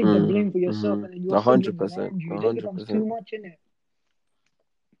can't take the blame for yourself, and then your a hundred siblings percent, around you. a That hundred becomes too percent. much, innit?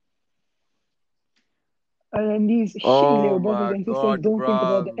 And then these shitty Oh little brothers my and sisters god, don't think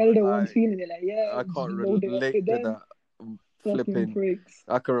about the bruv. elder ones feeling it. Like, yeah, I just can't load it up relate to to them. that. Fucking Flipping. pricks.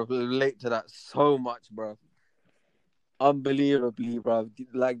 I can relate to that so much, bro. Unbelievably, bro.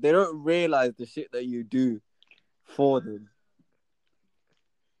 Like they don't realize the shit that you do for them,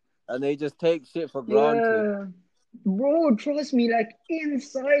 and they just take shit for granted. Yeah. Bro, trust me, like in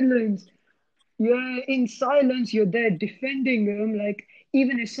silence. Yeah, in silence, you're there defending them. Like,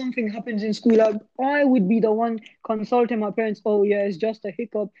 even if something happens in school, like, I would be the one consulting my parents. Oh, yeah, it's just a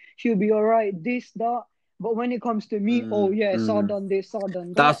hiccup. She'll be all right. This, that. But when it comes to me, oh, Mm, yeah, Saad mm. done this, Saad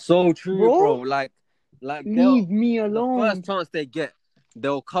done that. That's so true, Bro, bro. Like they'll leave me the first alone. chance they get,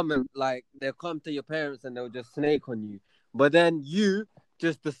 they'll come to your parents and they'll just snake on you. But then you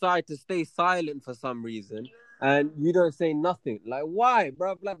just decide to stay silent for some reason and you don't say nothing. Like why,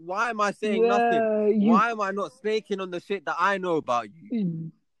 bro? Like why am I saying nothing? Yeah, Why am I not snaking on the shit that I know about you?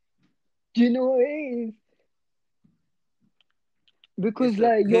 do you know what it is? Because It's a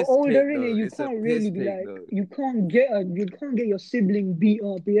like you're piss older take in it, though. you It's a can't piss really be take like, though. you can't get your sibling beat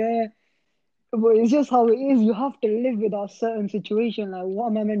up, yeah. But it's just how it is. You have to live with a certain situation. Like, what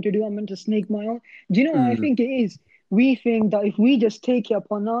am I meant to do? I'm meant to snake my own. Do you know what I Mm, think it is? We think that if we just take it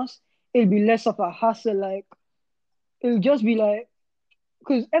upon us, it'll be less of a hassle. Like, it'll just be like,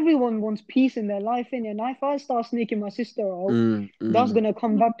 because everyone wants peace in their life, and if I start sneaking my sister out, that's mm. gonna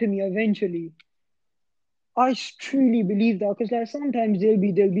come back to me eventually. I truly believe that because like sometimes they'll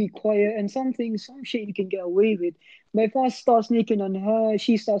be quiet and some shit you can get away with. But if I start sneaking on her,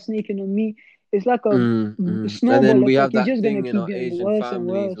 she starts sneaking on me, it's like a And then snowball we have effect. It's that just gonna thing in keep our getting Asian worse and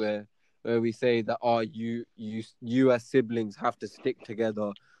families worse. where we say that you as siblings have to stick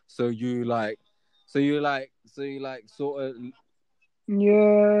together. So you like sort of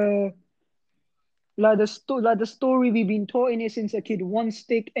Yeah, like the story we've been taught in it since a kid. One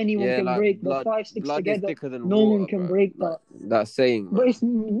stick anyone yeah can like break, but five sticks blood is together, thicker than no one water, can bro. break Like that. that saying, But bro. it's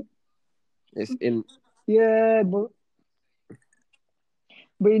It's in yeah, but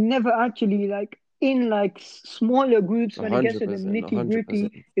it never actually like in like smaller groups a when it gets hundred to the percent, a nitty hundred gritty,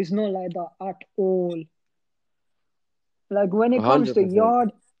 percent, it's not like that at all. Like when a it comes hundred to percent.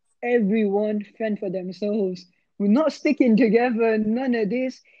 yard, everyone fend for themselves. We're not sticking together, none of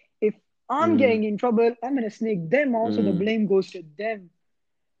this. If I'm Mm, getting in trouble, I'm gonna snake them out so the mm, blame goes to them.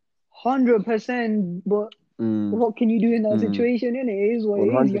 100%. But mm, what can you do in that mm. situation? And it is what it One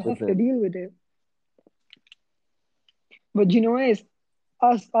is. You hundred have to percent. deal with it. But you know what?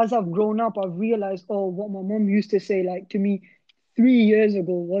 As I've grown up, I've realized, oh, what my mom used to say, like to me 3 years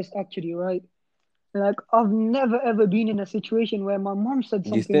ago, was actually right. Like I've never ever been in a situation where my mom said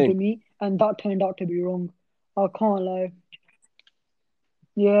You something to think? me and that turned out to be wrong. I can't lie.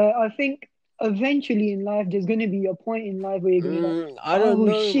 Yeah, I think eventually in life there's gonna be a point in life where you're gonna be like, I don't oh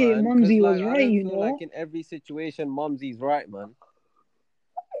know, shit, man. Cause Mumsy like was I right, don't you feel like know? in every situation, Mumsy's right, man.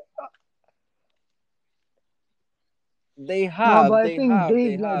 No, but I think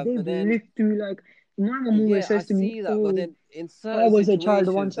They have. they've But then, lived through like my mom always yeah, I says to me, see that. But oh, then in I certain was a child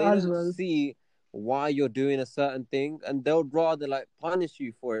situations, once they as don't well. see why you're doing a certain thing, and they'll rather like punish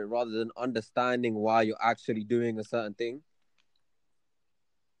you for it rather than understanding why you're actually doing a certain thing.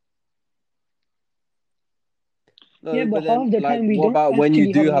 Yeah, No, but but then half the like, time we what don't about when you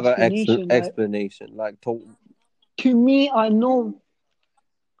actually have do an have an explanation. Like explanation? Like, to me, I know.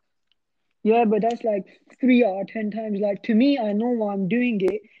 Yeah, but that's like 3 or 10 times. Like to me, I know why I'm doing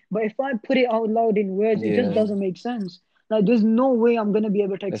it, but if I put it out loud in words, it just yeah, doesn't make sense. Like there's no way I'm gonna be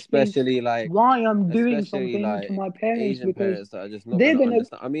able to explain especially like why I'm doing especially something to like my parents Asian because parents that are just not they're gonna gonna,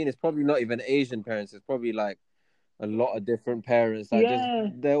 understand. I mean, it's probably not even Asian parents. It's probably like a lot of different parents that just yeah,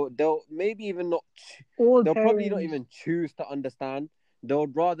 they'll maybe even not. all They'll probably not parents. even choose to understand. They'll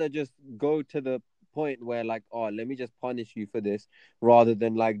rather just go to the point where like, oh, let me just punish you for this, rather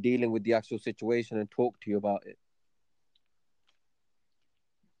than like dealing with the actual situation and talk to you about it.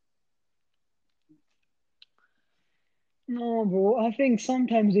 No, bro. I think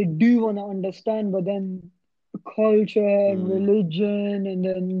sometimes they do wanna understand, but then culture and Mm, religion and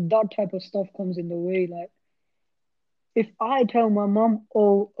then that type of stuff comes in the way. Like if I tell my mom,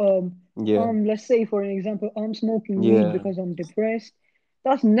 oh, yeah, let's say for an example, I'm smoking weed yeah. because I'm depressed,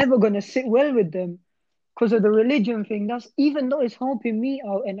 that's never gonna sit well with them because of the religion thing. That's even though it's helping me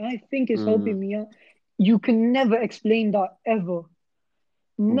out and I think it's Mm, helping me out, you can never explain that ever.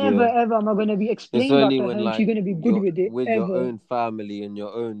 Never Yeah. ever am I gonna be It's explaining that only to her when and she's like gonna be good you're with it with your ever. own family in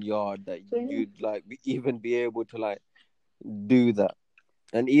your own yard that So yeah, you'd like even be able to like do that.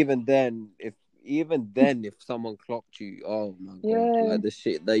 And even then if someone clocked you, oh my god, yeah, like the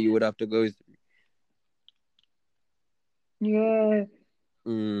shit that you would have to go yeah.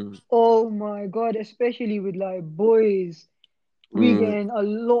 through. Oh my God, especially with like boys, we get Mm, in a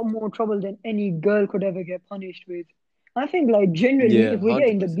lot more trouble than any girl could ever get punished with. I think like generally, yeah, if we get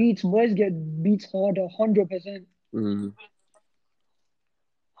in the 100%. beats, boys get beats harder, 100%. Mm.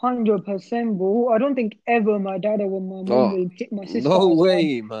 100%, bro. I don't think ever my dad or my mom Oh, will hit my sister no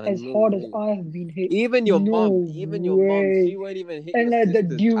way, as man, no hard as way. I have been hit. Even No your mom, way. she won't even hit And your like the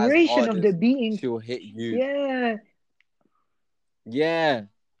sisters as duration hard of the as beating, she'll hit you. yeah, Yeah,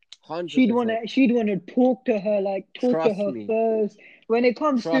 100%. she'd wanna talk to Trust her me. first. When it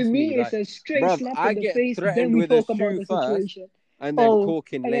comes to Trust me. me, it's Like, a straight bruv, slap I in the get face, then threatened we with a talk about shoe the first situation. and then Oh,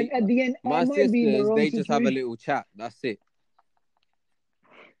 talking and then at later. the end, I My might be in the sisters, wrong they just have a situation. little chat. That's it.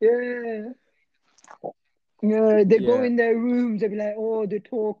 Yeah. Yeah, they go Yeah. in their rooms, they be like, oh, they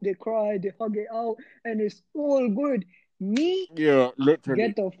talk, they cry, they hug it out, and it's all good. Me, Yeah, literally.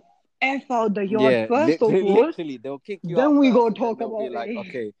 get the F out the yard Yeah, first of literally, all, literally. They'll kick you out then we go first and then talk they'll be about like, it.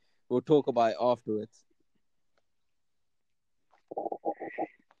 okay, we'll talk about it afterwards.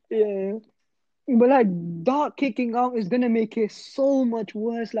 Yeah. But like that kicking out is gonna make it so much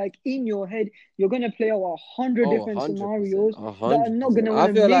worse. Like in your head, you're gonna play out 100 Oh, different 100%. scenarios that are not 100%. gonna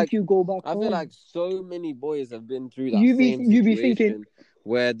wanna make you go back I feel like home. so many boys have been through that same You be thinking, situation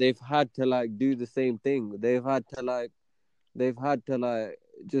where they've had to like do the same thing. They've had to like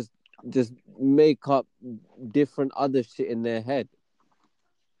just just make up different other shit in their head.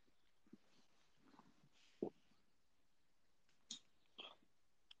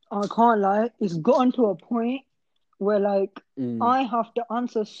 I can't lie, it's gotten to a point where like Mm, I have to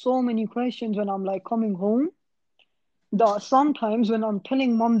answer so many questions when I'm like coming home that sometimes when I'm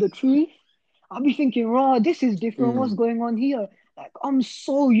telling mom the truth, I'll be thinking, raw, this is different. What's mm. going on here? Like I'm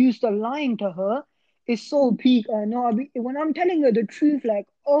so used to lying to her. It's so peak. I know. When I'm telling her the truth, like,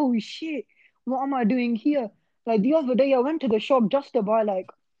 oh shit, what am I doing here? Like the other day, I went to the shop just to buy like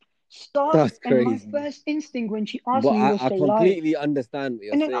stuff, That's and my crazy. first instinct when she asked But me was I to lie. completely understand what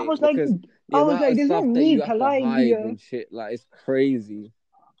you're And then saying because the I was amount like, of there's no stuff that you need to have to lie in hide here. and shit, like it's crazy.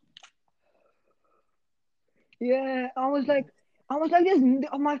 Yeah, I was like this.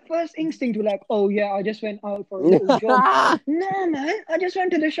 My first instinct was like, oh yeah, I just went out for a little jog. No, man, I just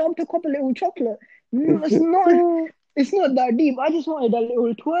went to the shop to cop a little chocolate. No, it's not that deep. I just wanted a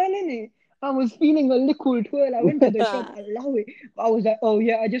little twirl in it. I was feeling a little twirl. I went to the shop, allow it. I was like, oh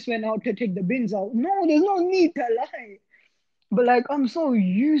yeah, I just went out to take the bins out. No, there's no need to lie. But like, I'm so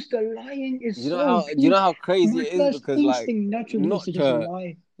used to lying. It's so Do you know peak. how crazy My it is? first Because like instinct naturally is not to just to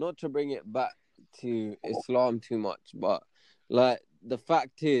lie. not to bring it back to Islam too much, but like the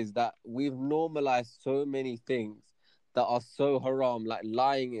fact is that we've normalized so many things that are so haram. Like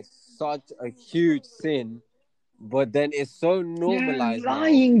lying is such a huge sin, but then it's so Yeah, normalized now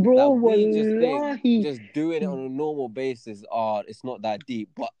lying, bro. that we just think Wallahi. just doing it on a normal basis, it's not that deep.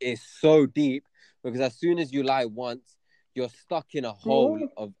 But it's so deep because as soon as you lie once, you're stuck in a hole Bro.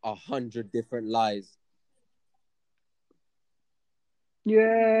 of 100 different lies.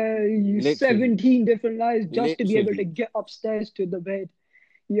 Yeah, you Literally, 17 different lies just to be able to literally. get upstairs to the bed.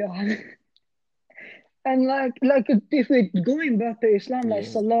 Yeah. And like if it going back to Islam, like Yeah.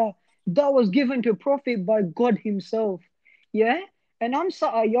 Salah, that was given to Prophet by God Himself. Yeah? And I'm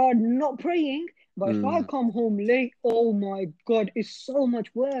sat at yard not praying, but if I Mm. come home late, oh my God, it's so much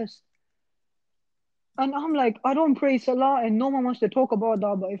worse. And I'm like, I don't pray Salah, and no one wants to talk about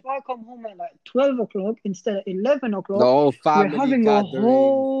that. But if I come home at like 12 o'clock instead of 11 The o'clock, whole we're family having a gathering.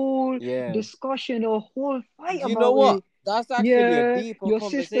 whole Yeah. discussion, a whole fight You know about what? it. That's actually a Yeah, deeper your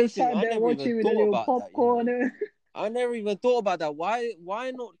sister conversation. sat I there never even watching with a thought little about that, you know? popcorn. I never even thought about that.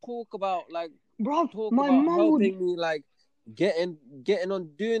 Why not Bro, talk my about mom would, helping me like getting on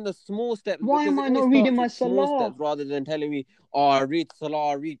doing the small steps why because am it I always not reading starts my with small Salah? steps rather than telling me, oh, I read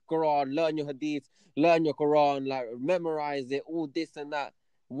Salah, read Quran, learn your hadith, learn your Quran, like memorize it, all this and that.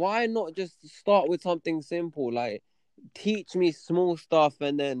 Why not just start with something simple? Like teach me small stuff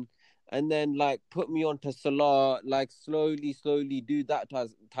and then like put me onto Salah, like slowly do that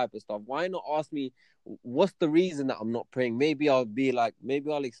type of stuff. Why not ask me what's the reason that I'm not praying? Maybe I'll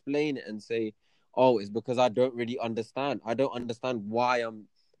explain it and say, oh, it's because I don't really understand. I don't understand why I'm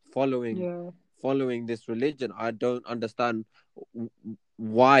following Yeah, following this religion. I don't understand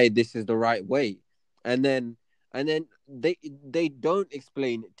why this is the right way. And then they don't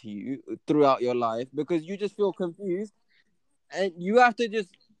explain it to you throughout your life because you just feel confused and you have to just,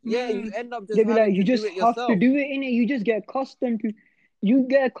 yeah, you Mm. end up just They'll be having like, to you do just it have to yourself. do it in it. You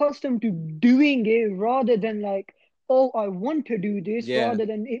get accustomed to doing it rather than like, oh, I want to do this, Yeah, rather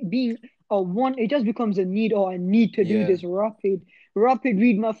than it being a want. It just becomes a need. Oh, I need to do yeah, this rapid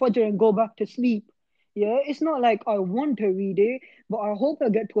read my fajr and go back to sleep. Yeah, it's not like I want to read it, but I hope I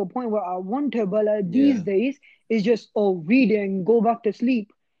get to a point where I want to. But like these yeah, days, it's just, oh, read it and go back to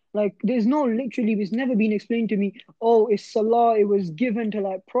sleep. Like there's no literally, it's never been explained to me. Oh, it's Salah. It was given to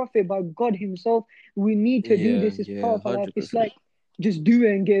like Prophet by God Himself. We need to do yeah, this. It's part yeah, of our life. It's 100%. like just do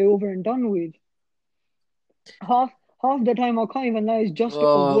it and get it over and done with. Half the time I can't even lie. It's just to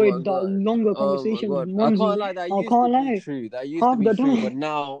Oh my avoid that god. longer Oh my conversation with god. I Mumsy. can't lie, that I used to can't be lie. true. That used to Half be the true. But time,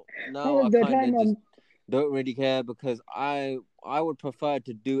 now half I the kind time of just I'm don't really care because I would prefer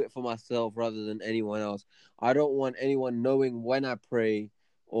to do it for myself rather than anyone else. I don't want anyone knowing when I pray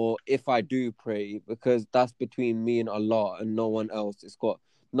or if I do pray because that's between me and Allah and no one else. It's got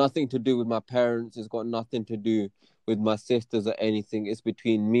nothing to do with my parents. It's got nothing to do with my sisters or anything. It's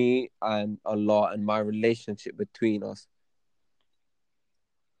between me and Allah and my relationship between us.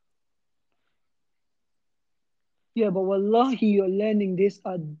 Yeah, but wallahi, you're learning this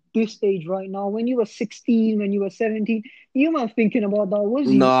at this age right now. When you were 16, when you were 17, you weren't thinking about that,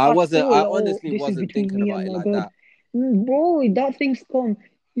 was No, you? I At wasn't. all? I Oh, honestly this is wasn't between thinking me about and it my like God. that. Bro, that things come.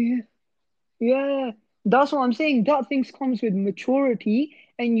 Yeah, yeah. That's what I'm saying. That things comes with maturity,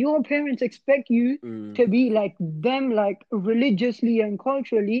 and your parents expect you Mm, to be like them, like religiously and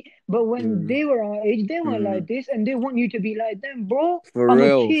culturally. But when mm, they were our age, they weren't like mm. this, and they want you to be like them, bro. For I'm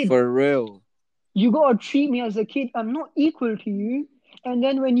a real, kid. for real. You gotta treat me as a kid. I'm not equal to you. And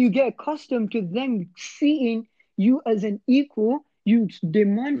then when you get accustomed to them treating you as an equal, you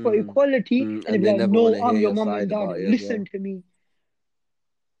demand for Mm, equality, mm. and they And be they like, never want "No, to I'm hear your your mom and side dad. about it as Listen well. to me."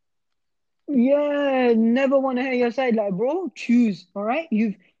 Yeah, never want to hear your side. Like, bro, choose. All right,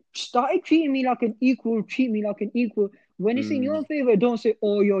 you've started treating me like an equal. Treat me like an equal. When it's in Mm, your favor, don't say,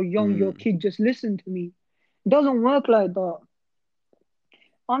 "Oh, you're young, you're a mm, kid. Just listen to me." Doesn't work like that.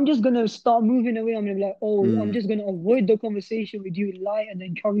 I'm just gonna start moving away. I'm gonna be like, oh, I'm mm, just gonna avoid the conversation with you, lie, and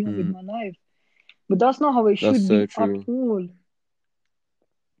then carry on with mm. my life. But that's not how it That's should so be at true. all.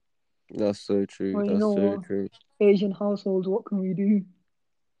 That's so true. Well, you That's know so what? true. Asian households, what can we do?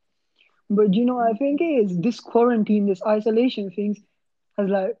 But you know, I think it is this quarantine, this isolation things has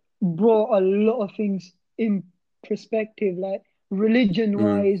like brought a lot of things in perspective, like religion Mm,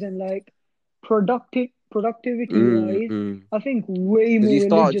 wise and like productivity mm, wise. mm. I think way Because you more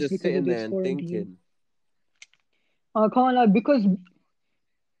start religious just because of sitting this there and quarantine. thinking. I can't like because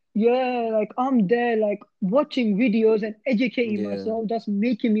yeah, like I'm there, like watching videos and educating Yeah, myself. That's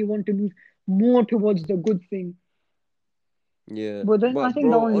making me want to move more towards the good thing. yeah. But then I But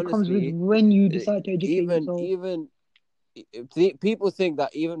think that bro, only comes with honestly, when you eh, decide to educate even yourself. even people think that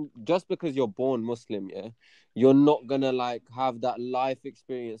even just because you're born Muslim, yeah, you're not gonna like have that life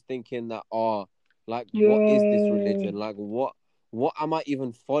experience thinking that, oh, like what is this Yeah, religion? Like what am I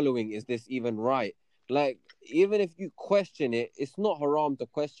even following? Is this even right? Like even if you question it, it's not haram to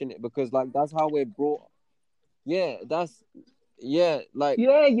question it because like that's how we're brought. Yeah, that's yeah, like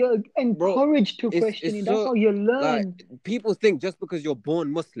yeah, you're bro, encouraged to it's question it. That's so how you like learn. people think just because you're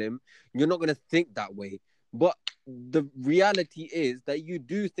born Muslim, you're not gonna think that way. But the reality is that you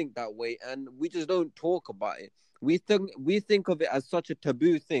do think that way, and we just don't talk about it. We think of it as such a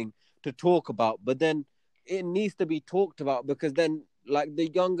taboo thing to talk about, but then it needs to be talked about because then like the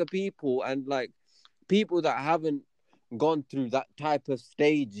younger people and like people that haven't gone through that type of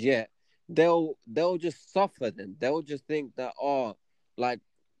stage yet, they'll just suffer then. They'll just think that, oh, like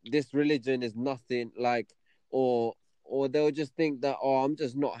this religion is nothing, like or or they'll just think that, oh, I'm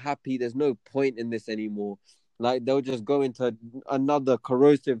just not happy, there's no point in this anymore. Like they'll just go into another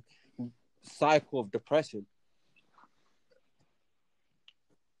corrosive cycle of depression.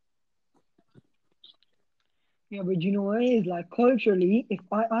 Yeah, but you know what it is like culturally, if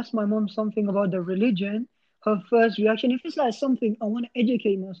I ask my mom something about the religion, her first reaction, if it's like something I want to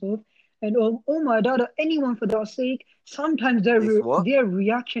educate myself, and oh my dad or anyone for that sake, sometimes It's what? their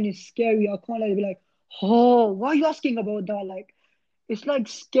reaction is scary. I can't like be like, oh, why are you asking about that? Like it's like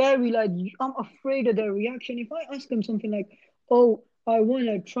scary. Like I'm afraid of their reaction. If I ask them something like, "Oh, I want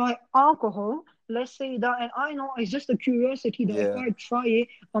to try alcohol," let's say that, and I know it's just a curiosity that if Yeah. I try it,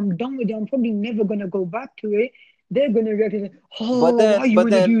 I'm done with it. I'm probably never gonna go back to it. They're gonna react like, But "Oh, then, why you but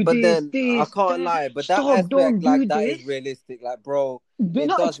wanna then, do but this, then, I this, can't that? lie. But that Stop! aspect, Don't like do that, is this." realistic. Like, bro, They're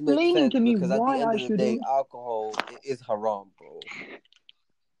it not does make explaining sense to me because at the why end I of the day, shouldn't. alcohol is haram, bro.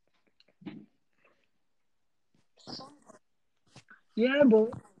 Yeah, but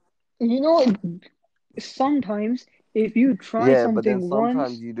you know, sometimes If you try Yeah, but then something sometimes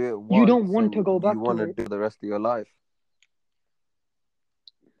once, you do it you once don't want to and go you back want to to it. do it the rest of your life.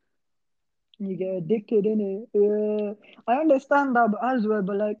 You get addicted in it. Yeah, I understand that as well.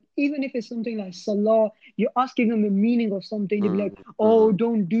 But like, even if it's something like Salah, you're asking them the meaning of something. You'd be like, "Oh, Mm-hmm.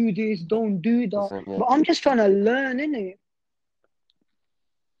 don't do this, don't do that." Yeah. But I'm just trying to learn, innit?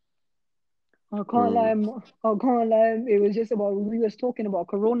 Mm. I can't lie. It was just about we was talking about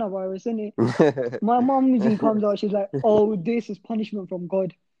coronavirus, innit? My mom, she comes out, she's like, "Oh, this is punishment from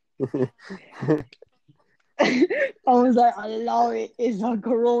God." I was like, "Allow it. It's a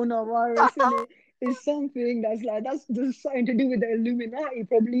coronavirus, innit? It's something that's like that's something to do with the Illuminati,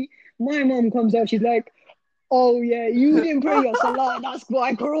 probably." My mom comes out, she's like, "Oh yeah, you didn't pray your salah. That's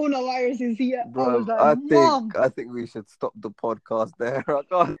why coronavirus is here." I was Bro, like, I think "Mom." I think we should stop the podcast there. I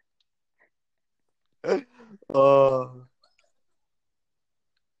can't. Oh,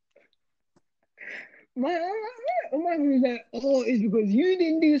 My mom was like, "Oh, it's because you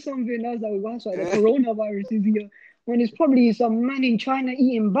didn't do something." I was like, "That's why the coronavirus is here." When it's probably some man in China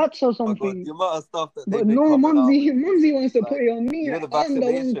eating bats or my God, something. the amount of stuff that they've But been no, coming out Mumsy, with these Mumsy days, wants to put like, it on me. you know, Like, the I'm the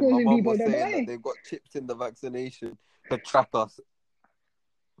one vaccination. My causing mom people was to saying that die. they've got chips in the vaccination to track us.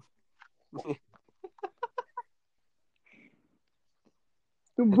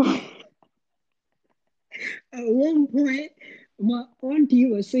 At one point, my auntie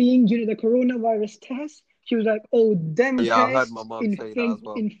was saying, the coronavirus test. She was like, "Oh, them Yeah, I heard my tests mom say that as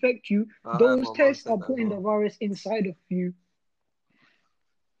well. infect you. I heard Those my mom tests say are that as putting the well. virus inside of you."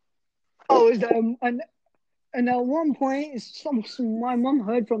 I was and at one point, my mom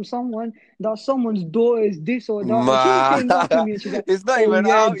heard from someone that someone's daughter is this or that, and she Ma, came up to me and she's like, it's not "Oh even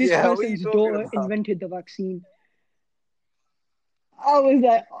yeah, out this yet. What are you person's talking daughter about? invented the vaccine." I was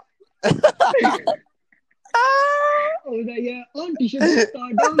like, "Yeah, auntie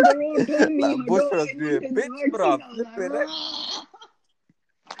Shagufta down the road told me Like her daughter Bushra's doing invented the bitch, bro. vaccine." I was like, Flipping it. "Rah."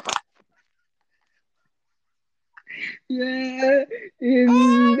 Yeah,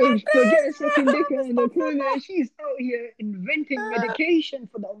 forget sucking dick around the corner. She's out here inventing medication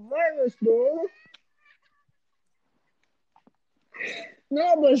for the virus, bro.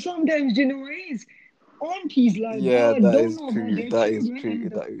 No, but sometimes you know what it is. Aunties like Yeah, that that don't is know about true. their That is children, true.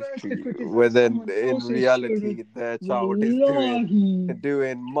 and the That is first to true. criticize When then someone in else's children, reality, their child is wallahi,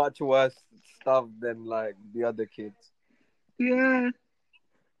 doing much worse stuff than like the other kids. yeah,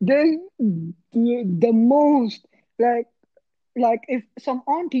 they the most like if some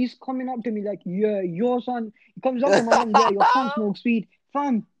auntie's coming up to me like, "Yeah, your son," he comes up to my mom, "Yeah, your son smokes weed,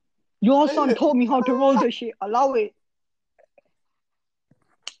 fam. Your son told me how to roll the shit. Allow it."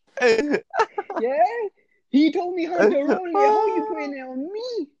 Yeah, he told me how to roll it. How you putting it on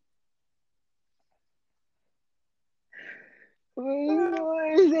me?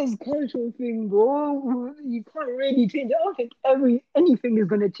 It's this cultural thing, bro. You can't really change it. I don't think anything is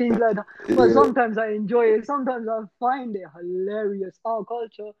gonna change like that. But Yeah. sometimes I enjoy it. Sometimes I find it hilarious. Our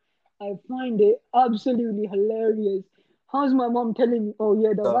culture, I find it absolutely hilarious. How's my mom telling me, "Oh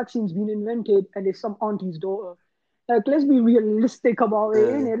yeah, the vaccine's been invented and it's some auntie's daughter"? Like, let's be realistic about it, Yeah.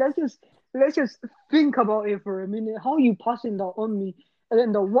 innit? Let's just think about it for a minute. How you passing that on me? And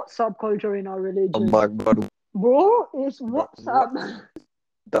then the WhatsApp culture in our Oh religion. my God, Bro, it's bro. What WhatsApp.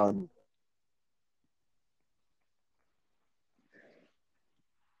 done?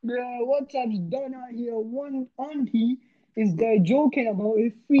 Yeah, WhatsApp's done out here. One auntie is there joking about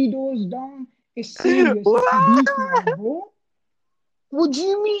it. 3 doors down. It's serious. It's What? beef now, bro. What do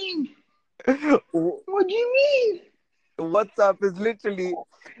you mean? What do you mean? WhatsApp is Nah, literally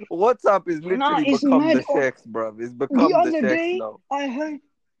it's become mad. the Oh, Sheiks, bruv. It's the become the other Sheiks day, now. I heard,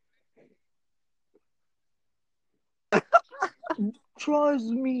 trust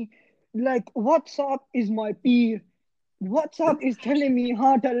me, like WhatsApp is my peer. WhatsApp is telling me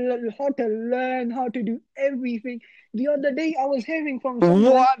how to learn, how to do everything. The other day, I was hearing from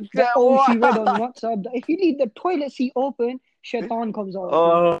someone What the that, oh, she read on what? WhatsApp that if you leave the toilet seat open, shaitan comes out of it.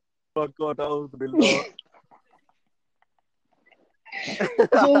 Oh my God, Alhamdulillah.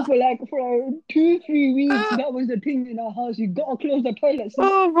 So for 2 3 weeks, that was the thing in our house. You gotta close the toilet seat,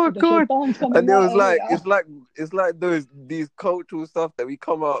 Oh my or the God. shaitan's coming And it out was of it. like it's like these cultural stuff that we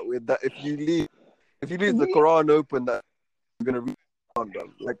come out with that if you leave the Quran open that you're gonna read the Quran, bro.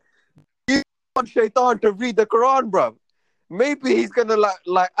 Like you want Shaitan to read the Quran, bro. Maybe he's gonna like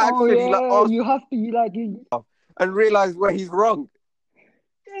Oh actually like yeah, ask you have to like you, and realize where he's wrong.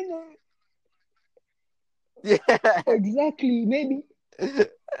 you know, Yeah. exactly. Maybe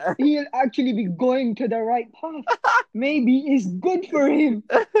he'll actually be going to the right path. Maybe it's good for him.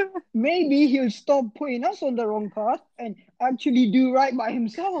 Maybe he'll stop putting us on the wrong path and actually do right by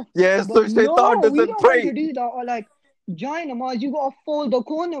himself. Yeah, But so Shaitan no, we doesn't don't want to pray. do that. Or like, Dynamite, you gotta fold the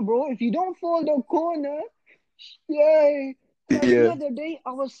corner, bro. If you don't fold the corner, yeah. Like the Yeah. other day,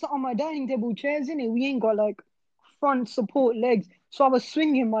 I was sat on my dining table chairs, in it. We ain't got like front support legs, so I was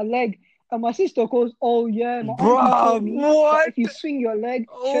swinging my leg, and my sister goes, "Oh yeah, my auntie taught Bruh, me that what? if you swing your leg,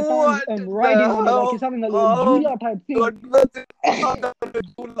 shaitan's What riding the on it, like hell? he's having a little Oh my jula type thing." god, imagine a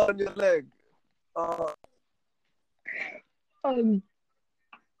doula on your leg. Uh, Um,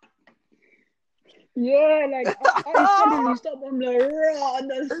 yeah, like I suddenly stopped. I'm like, "Rah,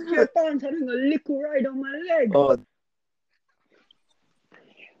 the shaitan's having a little ride on my leg." oh,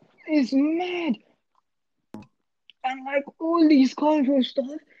 It's mad. And like all these cultural stuff,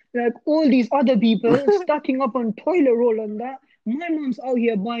 like all these other people stacking up on toilet roll and that. My mom's out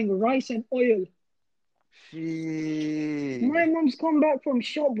here buying rice and oil. My sheesh. mom's come back from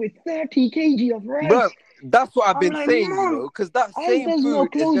shop with 30 kg of Bro, rice. that's what I've I'm been like, saying, Mom, because that same Asda's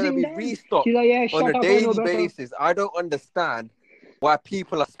not food is going to closing be down. restocked She's like, yeah, on shut a up, I know daily better. basis. I don't understand why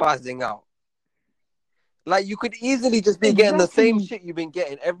people are spazzing out. Like, you could easily just be getting the same Exactly. shit you've been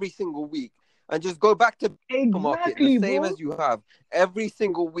getting every single week and just go back to the supermarket the Exactly, same bro. as you have every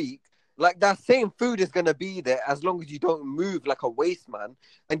single week. Like, that same food is going to be there as long as you don't move like a waste man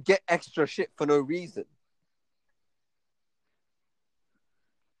and get extra shit for no reason.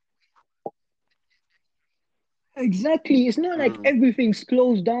 Exactly. It's not like Mm. everything's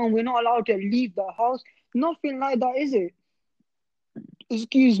closed down. We're not allowed to leave the house. Nothing like that, is it?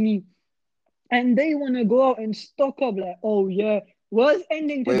 Excuse me. And they want to go out and stock up like, oh yeah, what's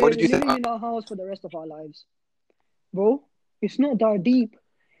ending Wait, what today? did We're you say? living in our house for the rest of our lives, bro. It's not that deep.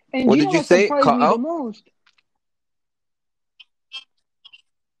 And What you did know you what say? surprised Cut me the out? most?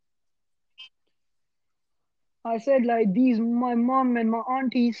 I said like these, my mom and my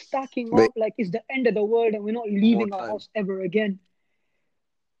auntie stacking Wait, up like it's the end of the world and we're not one more leaving our time. house ever again.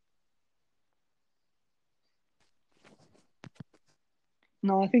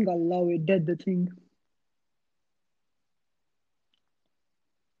 No, I think I love it. Dead the thing.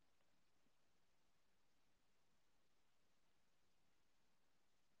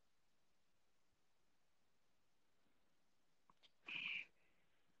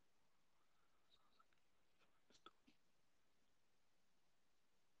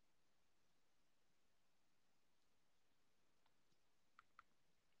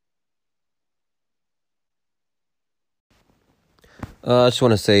 I just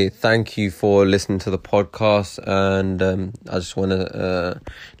want to say thank you for listening to the podcast, and I just want to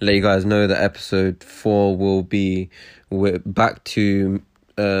let you guys know that episode 4 will be back to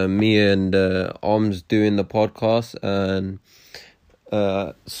me and Oms doing the podcast, and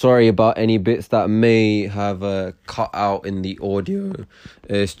sorry about any bits that may have cut out in the audio.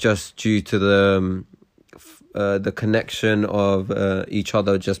 It's just due to the connection of each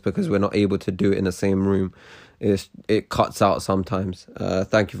other, just because we're not able to do it in the same room. It cuts out sometimes.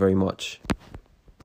 Thank you very much.